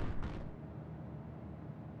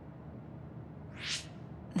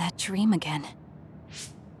 That dream again.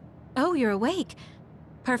 Oh, you're awake.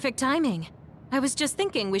 Perfect timing. I was just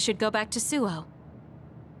thinking we should go back to Suo.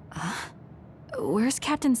 Where's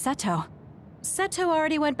Captain Seto? Seto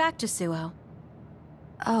already went back to Suo.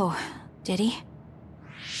 Oh, did he?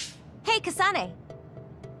 Hey, Kasane.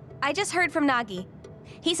 I just heard from Nagi.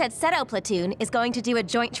 He said Seto Platoon is going to do a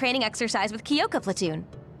joint training exercise with Kyoka Platoon.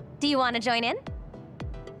 Do you want to join in?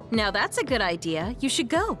 Now that's a good idea. You should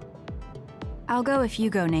go. I'll go if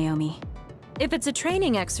you go, Naomi. If it's a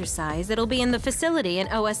training exercise, it'll be in the facility in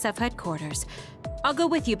OSF headquarters. I'll go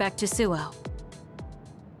with you back to Suo.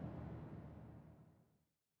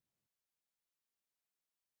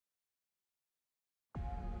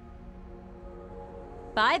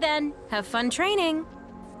 Bye then. Have fun training.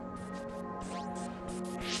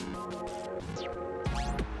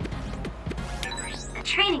 A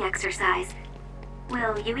training exercise.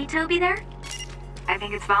 Will Yuito be there? I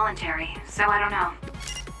think it's voluntary, so I don't know.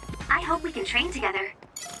 I hope we can train together.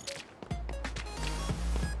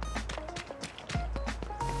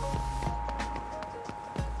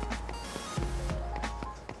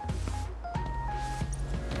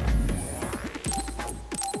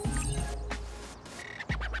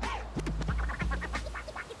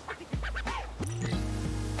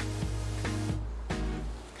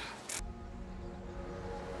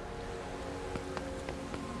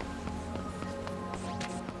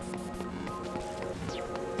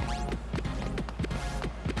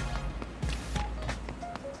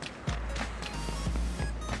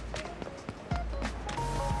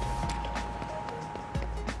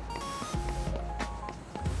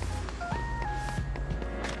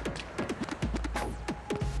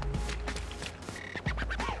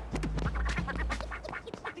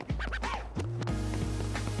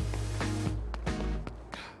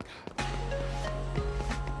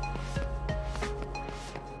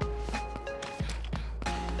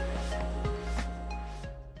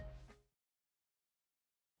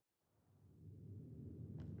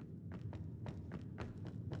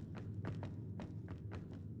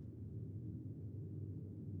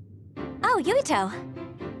 Yuito.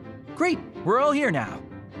 Great, we're all here now.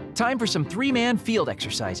 Time for some three-man field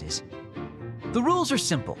exercises. The rules are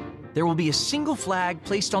simple. There will be a single flag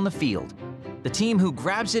placed on the field. The team who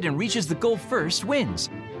grabs it and reaches the goal first wins.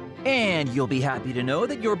 And you'll be happy to know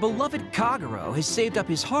that your beloved Kagero has saved up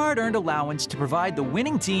his hard-earned allowance to provide the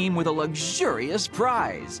winning team with a luxurious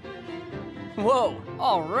prize. Whoa,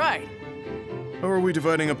 all right. How are we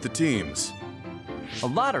dividing up the teams? A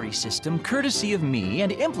lottery system courtesy of me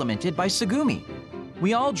and implemented by Tsugumi.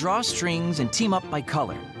 We all draw strings and team up by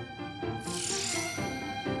color.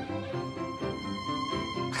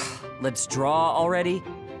 Let's draw already.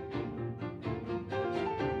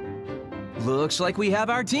 Looks like we have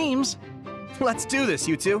our teams. Let's do this,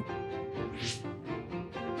 you two.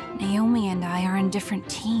 Naomi and I are in different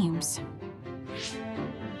teams.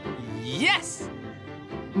 Yes!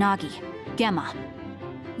 Nagi, Gemma,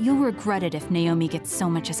 you'll regret it if Naomi gets so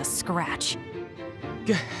much as a scratch.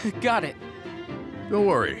 Got it. Don't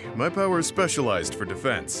worry, my power is specialized for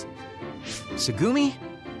defense. Tsugumi,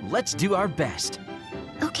 let's do our best.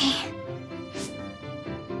 Okay.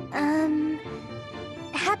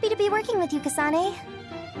 Happy to be working with you, Kasane.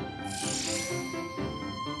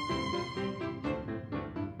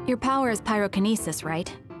 Your power is pyrokinesis,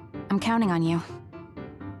 right? I'm counting on you.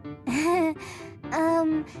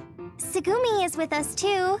 Tsugumi is with us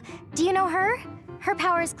too. Do you know her? Her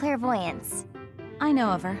power is clairvoyance. I know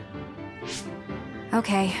of her.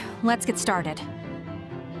 Okay, let's get started.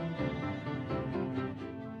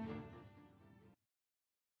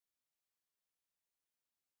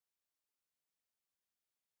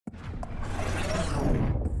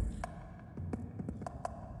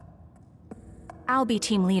 I'll be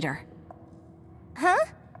team leader. Huh?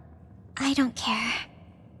 I don't care.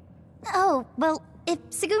 Oh, well, if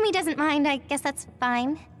Tsugumi doesn't mind, I guess that's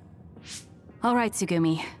fine. All right,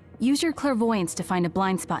 Tsugumi. Use your clairvoyance to find a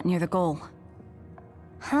blind spot near the goal.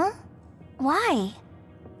 Huh? Why?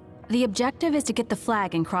 The objective is to get the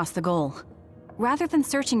flag and cross the goal. Rather than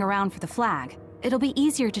searching around for the flag, it'll be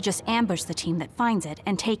easier to just ambush the team that finds it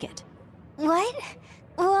and take it. What?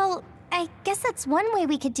 Well, I guess that's one way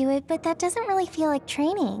we could do it, but that doesn't really feel like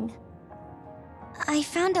training. I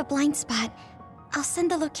found a blind spot. I'll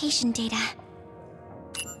send the location data.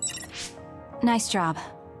 Nice job.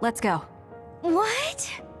 Let's go.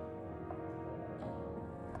 What?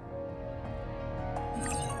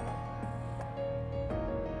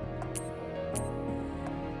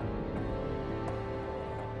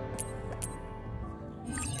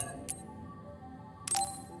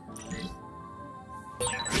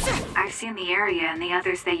 I've seen the area and the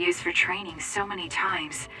others they use for training so many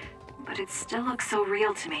times, but it still looks so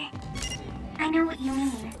real to me. I know what you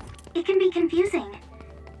mean. It can be confusing.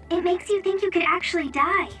 It makes you think you could actually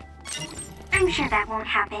die. I'm sure that won't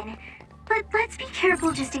happen, but let's be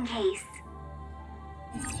careful just in case.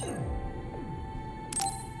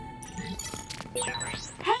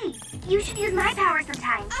 Hey, you should use my power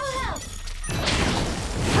sometime. I'll help!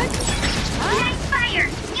 Nice fire!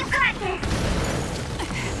 You got this!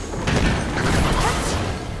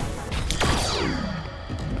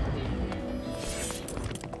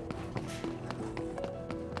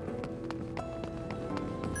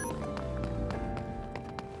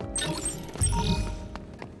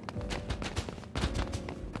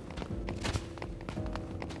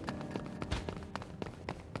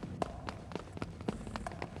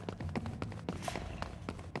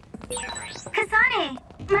 Kasane!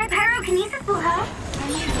 My pyrokinesis will help!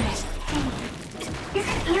 Hey,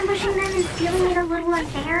 isn't ambushing them and stealing it a little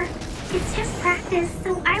unfair? It's just practice,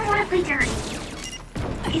 so I don't want to play dirty.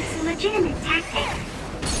 It's a legitimate tactic.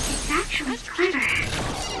 It's actually clever.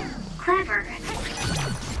 Clever.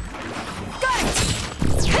 Got it!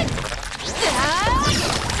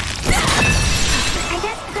 I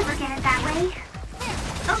guess you could look at it that way.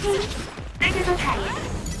 Okay, I guess I'll try it.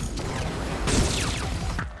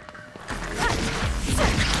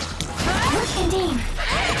 Indeed.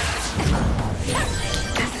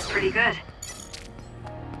 This is pretty good.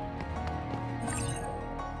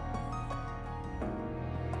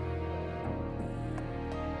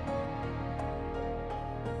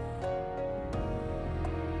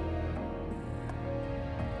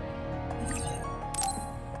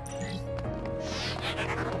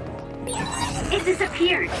 It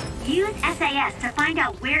disappeared. Use SAS to find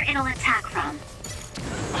out where it'll attack from.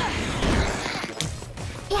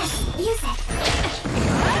 Yes, use it.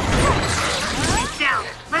 It's down.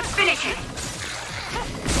 Let's finish it.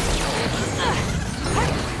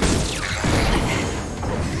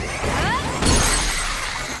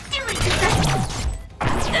 Do it, Kasane!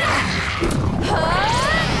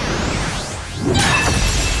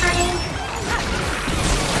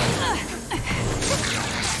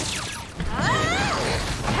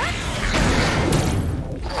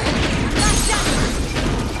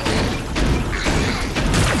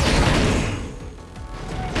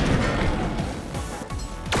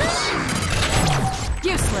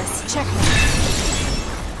 Useless. Checkmate.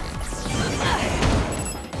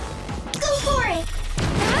 Go for it!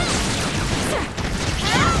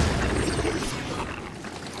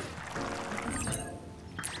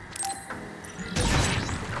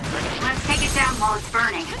 Let's take it down while it's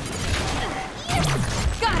burning.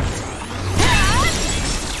 Got it!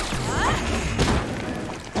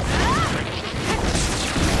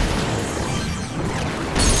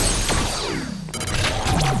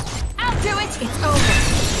 I'll do it! It's over!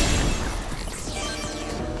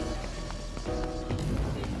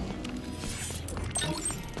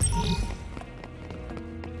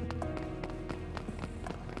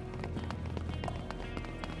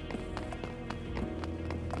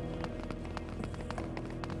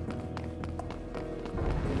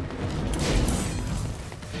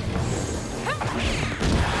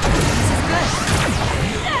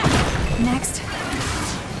 Next.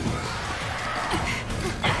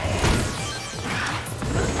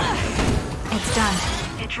 It's done.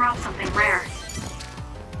 It dropped something rare.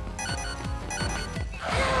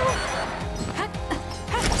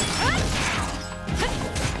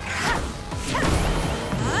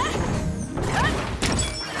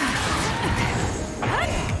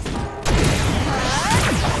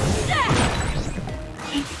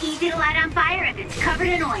 It's easy to light on fire if it's covered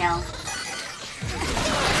in oil.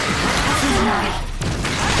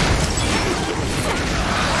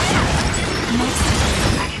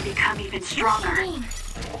 I can become even stronger.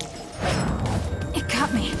 It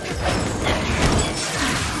got me.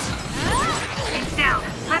 It's down.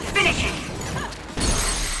 Let's finish it.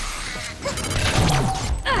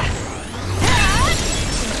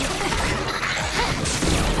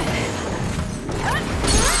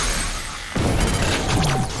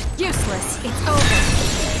 Useless. It's over.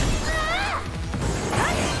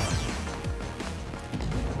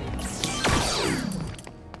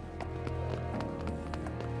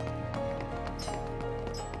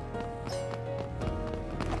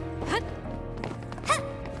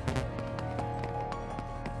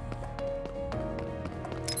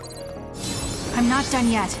 I'm not done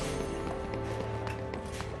yet.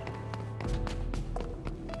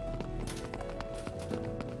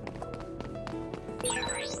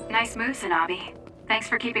 Nice move, Sanabi. Thanks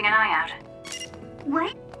for keeping an eye out.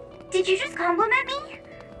 What? Did you just compliment me?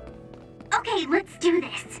 Okay, let's do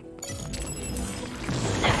this.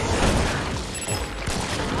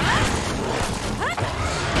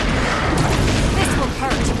 This will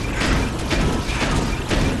hurt.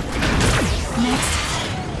 Next.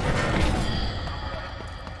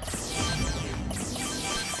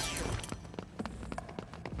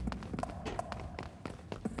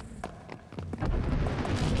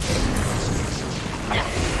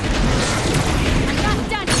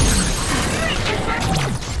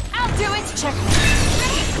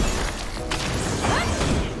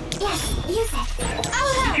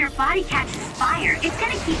 If your body catches fire, it's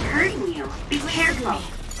gonna keep hurting you. Be careful.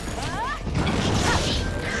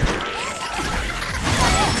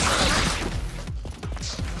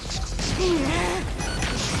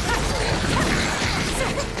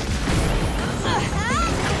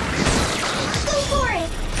 Go for it!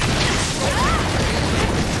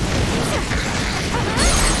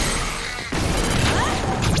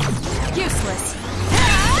 Useless.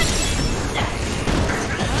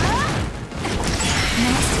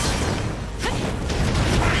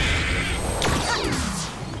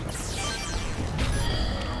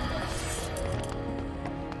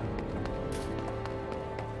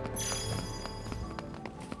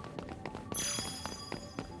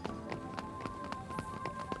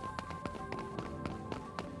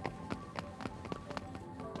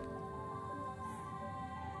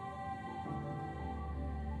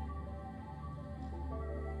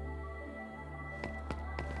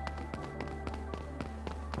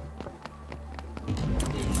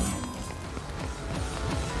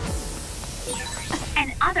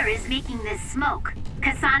 An other is making this smoke.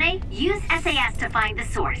 Kasane, use SAS to find the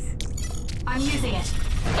source. I'm using it.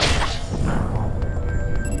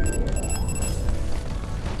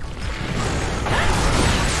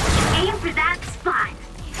 Aim for that spot.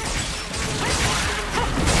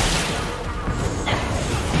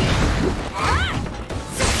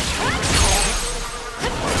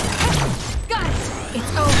 Got it!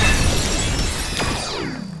 It's over.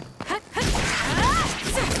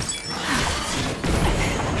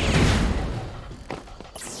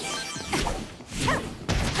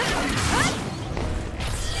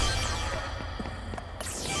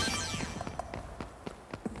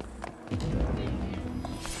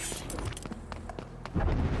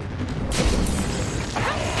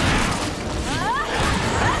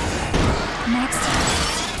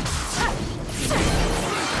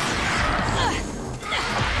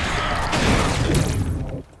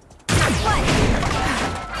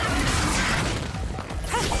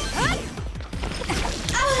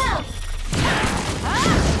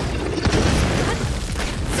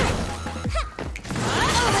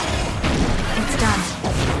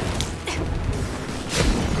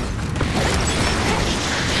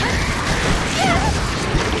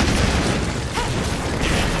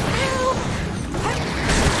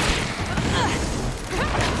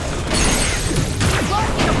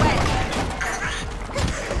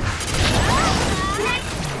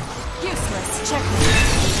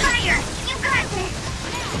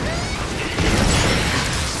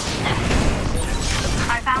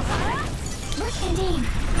 Indeed.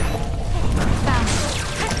 Found it.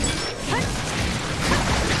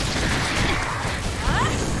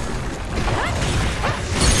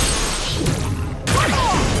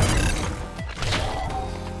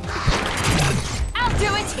 I'll do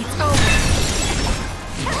it! It's over!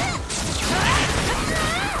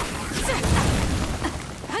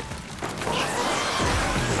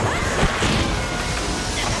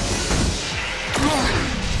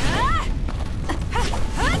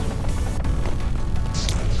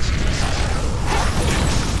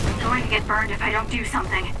 Get burned if I don't do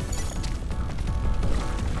something.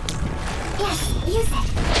 Yes, use it.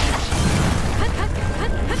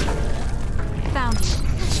 Found you.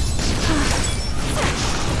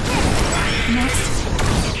 Next.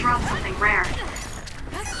 Drop something rare.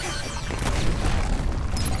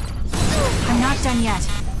 I'm not done yet.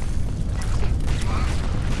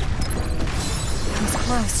 It was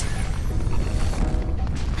close.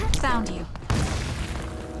 Found you.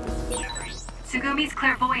 Tsugumi's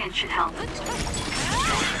clairvoyance should help.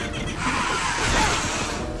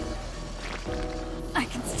 I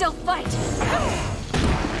can still fight.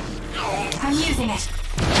 I'm using it.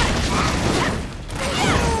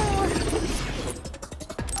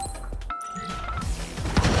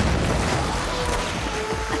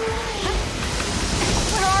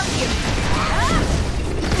 Where are you?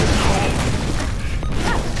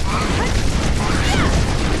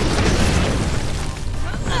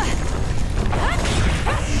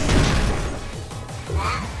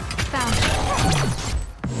 Found it.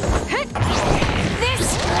 This!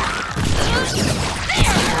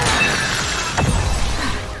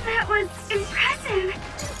 That was impressive.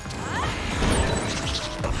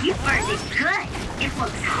 You burned it good. It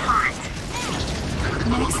looks hot.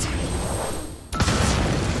 Next.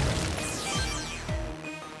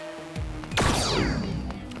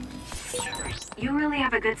 You really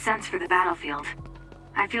have a good sense for the battlefield.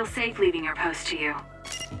 I feel safe leaving your post to you.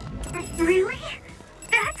 Really?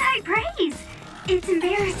 That's high praise. It's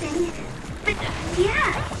embarrassing. But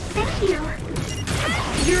yeah, thank you.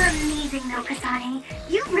 You're amazing, though, Kasane.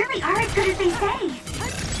 You really are as good as they say.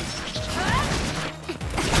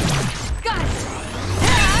 Got it!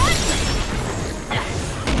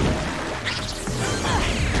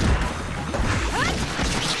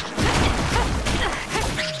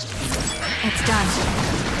 It's done.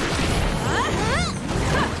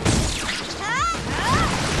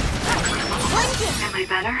 Am I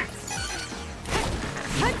better?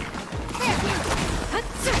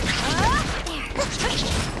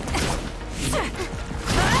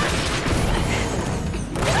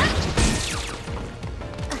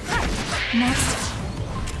 Next.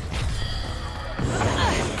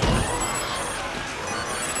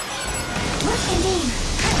 Indeed.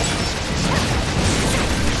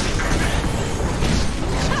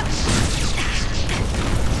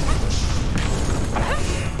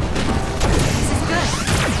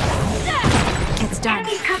 It's done.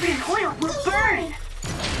 Enemies covered in oil will burn.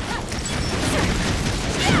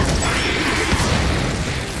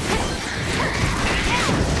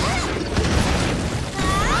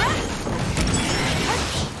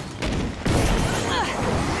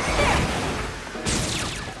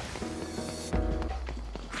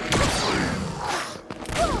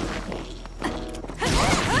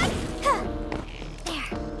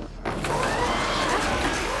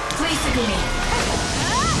 Please, Tsuguми.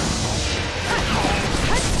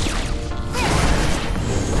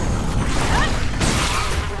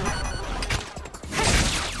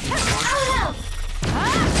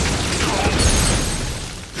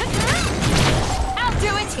 I'll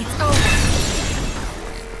do it! It's over!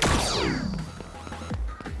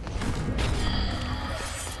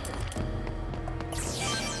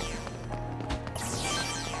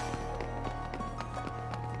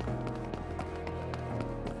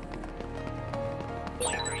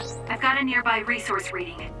 I've got a nearby resource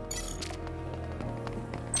reading.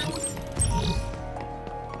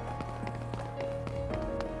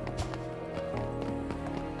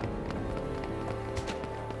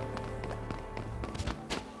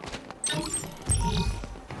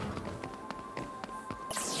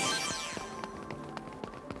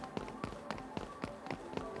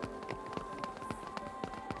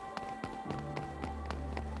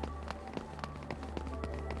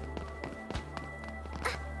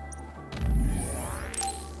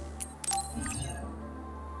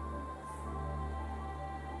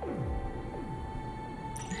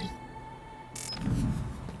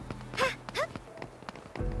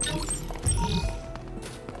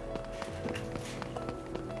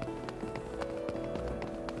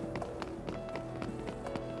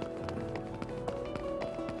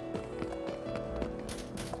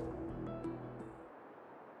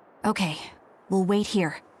 Okay, we'll wait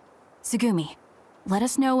here. Tsugumi, let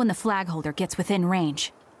us know when the flag holder gets within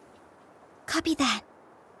range. Copy that.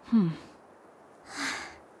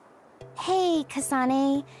 Hey,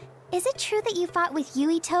 Kasane. Is it true that you fought with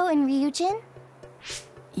Yuito and Ryujin?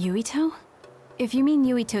 Yuito? If you mean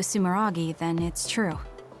Yuito Sumeragi, then it's true.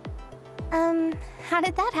 How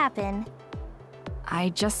did that happen? I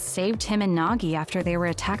just saved him and Nagi after they were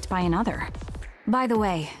attacked by another. By the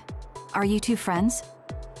way, are you two friends?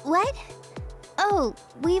 What? Oh,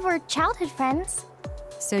 we were childhood friends.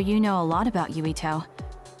 So you know a lot about Yuito.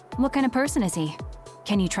 What kind of person is he?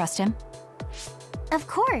 Can you trust him? Of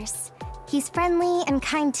course. He's friendly and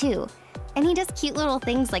kind too. And he does cute little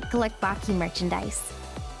things like collect Baki merchandise.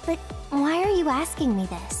 But why are you asking me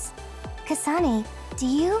this? Kasane, do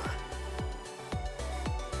you?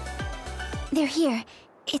 They're here.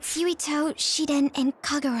 It's Yuito, Shiden, and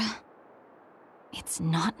Kagura. It's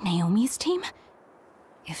not Naomi's team?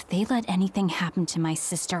 If they let anything happen to my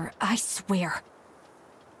sister, I swear.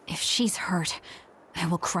 If she's hurt, I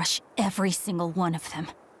will crush every single one of them.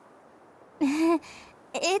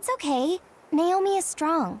 It's okay. Naomi is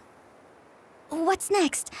strong. What's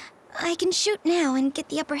next? I can shoot now and get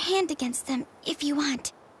the upper hand against them, if you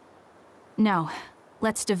want. No.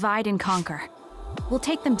 Let's divide and conquer. We'll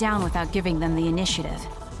take them down without giving them the initiative.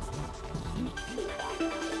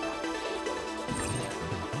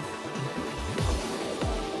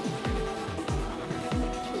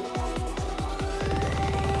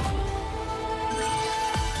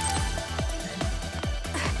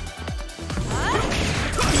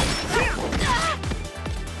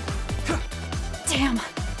 Damn.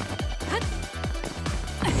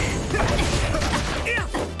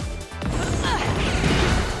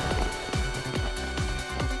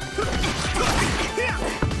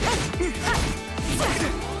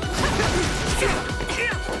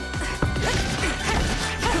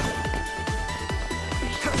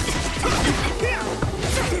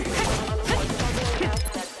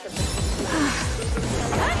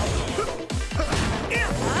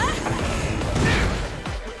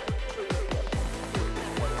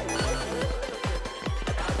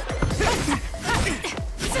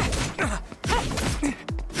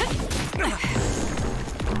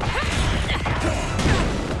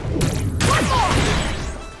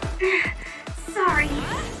 Sorry.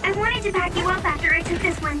 I wanted to back you up after I took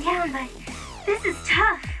this one down, but this is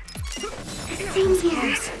tough. Same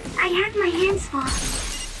here. I had my hands full.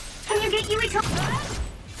 Can you get Yuito?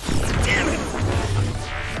 Damn it!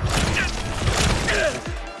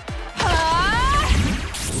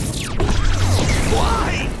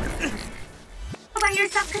 Why? By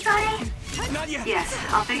yourself, Kasane? Not yet. Yes,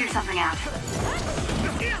 I'll figure something out.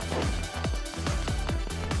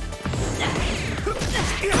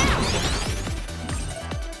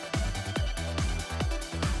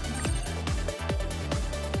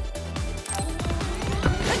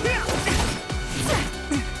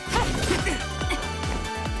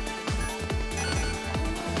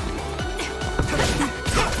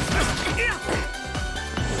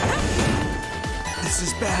 This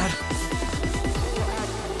is bad.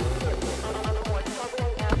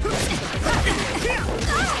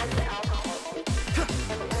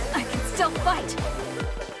 I can still fight.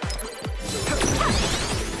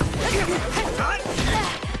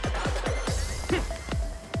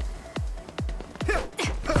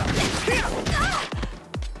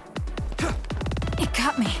 It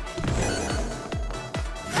got me.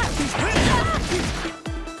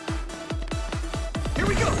 Here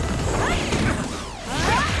we go.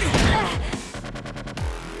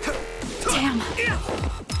 Damn.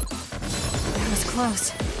 That was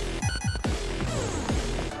close.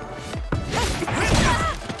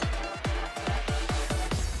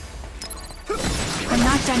 I'm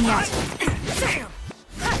not done yet.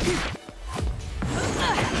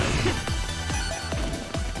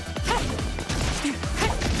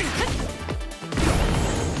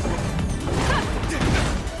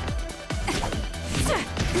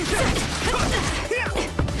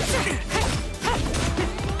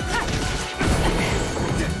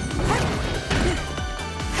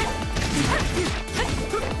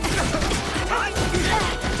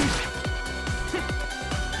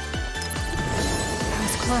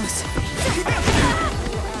 Close.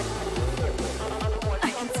 I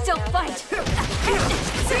can still fight.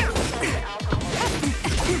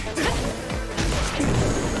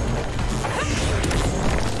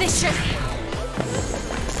 This should.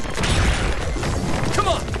 Come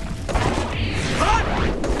on.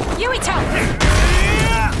 Yuito!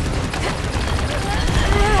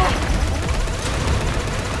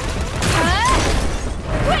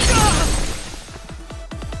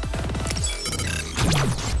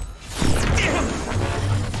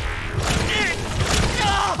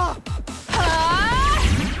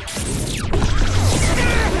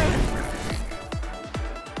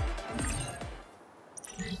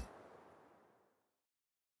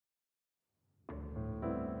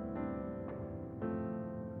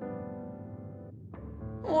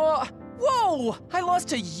 No! I lost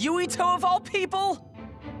to Yuito of all people?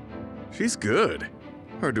 She's good.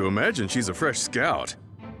 Hard to imagine she's a fresh scout.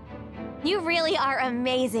 You really are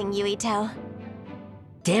amazing, Yuito.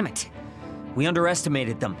 Damn it. We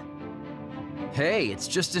underestimated them. Hey, it's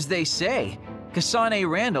just as they say. Kasane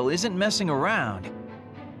Randall isn't messing around.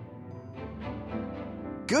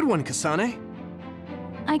 Good one, Kasane.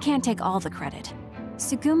 I can't take all the credit.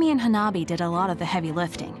 Sugumi and Hanabi did a lot of the heavy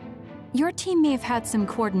lifting. Your team may have had some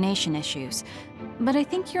coordination issues, but I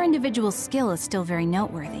think your individual skill is still very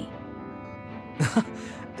noteworthy.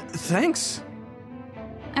 Thanks.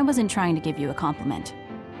 I wasn't trying to give you a compliment.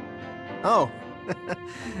 Oh.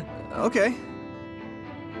 Okay.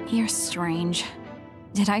 You're strange.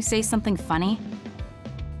 Did I say something funny?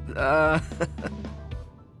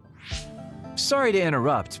 Sorry to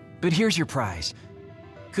interrupt, but here's your prize.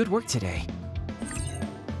 Good work today.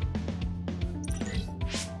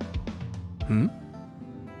 Hmm?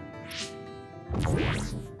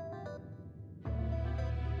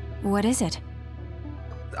 What is it?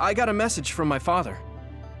 I got a message from my father.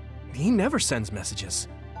 He never sends messages.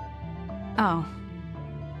 Oh.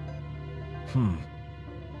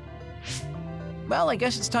 Well, I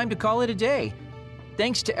guess it's time to call it a day.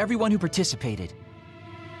 Thanks to everyone who participated.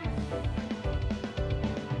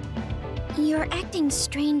 You're acting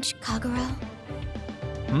strange, Kagura.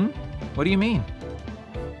 What do you mean?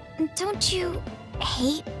 Don't you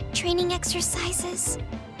hate training exercises?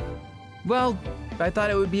 Well, I thought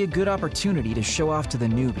it would be a good opportunity to show off to the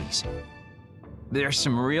newbies. There's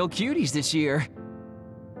some real cuties this year.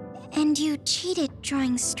 And you cheated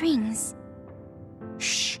drawing strings.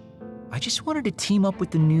 Shh. I just wanted to team up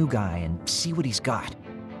with the new guy and see what he's got.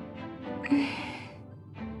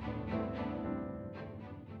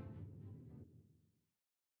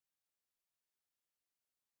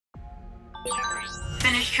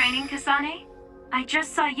 Finished training, Kasane? I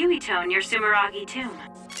just saw Yuito in your Sumeragi tomb.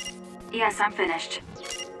 Yes, I'm finished.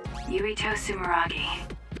 Yuito Sumeragi.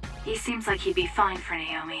 He seems like he'd be fine for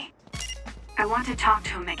Naomi. I want to talk to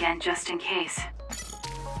him again just in case.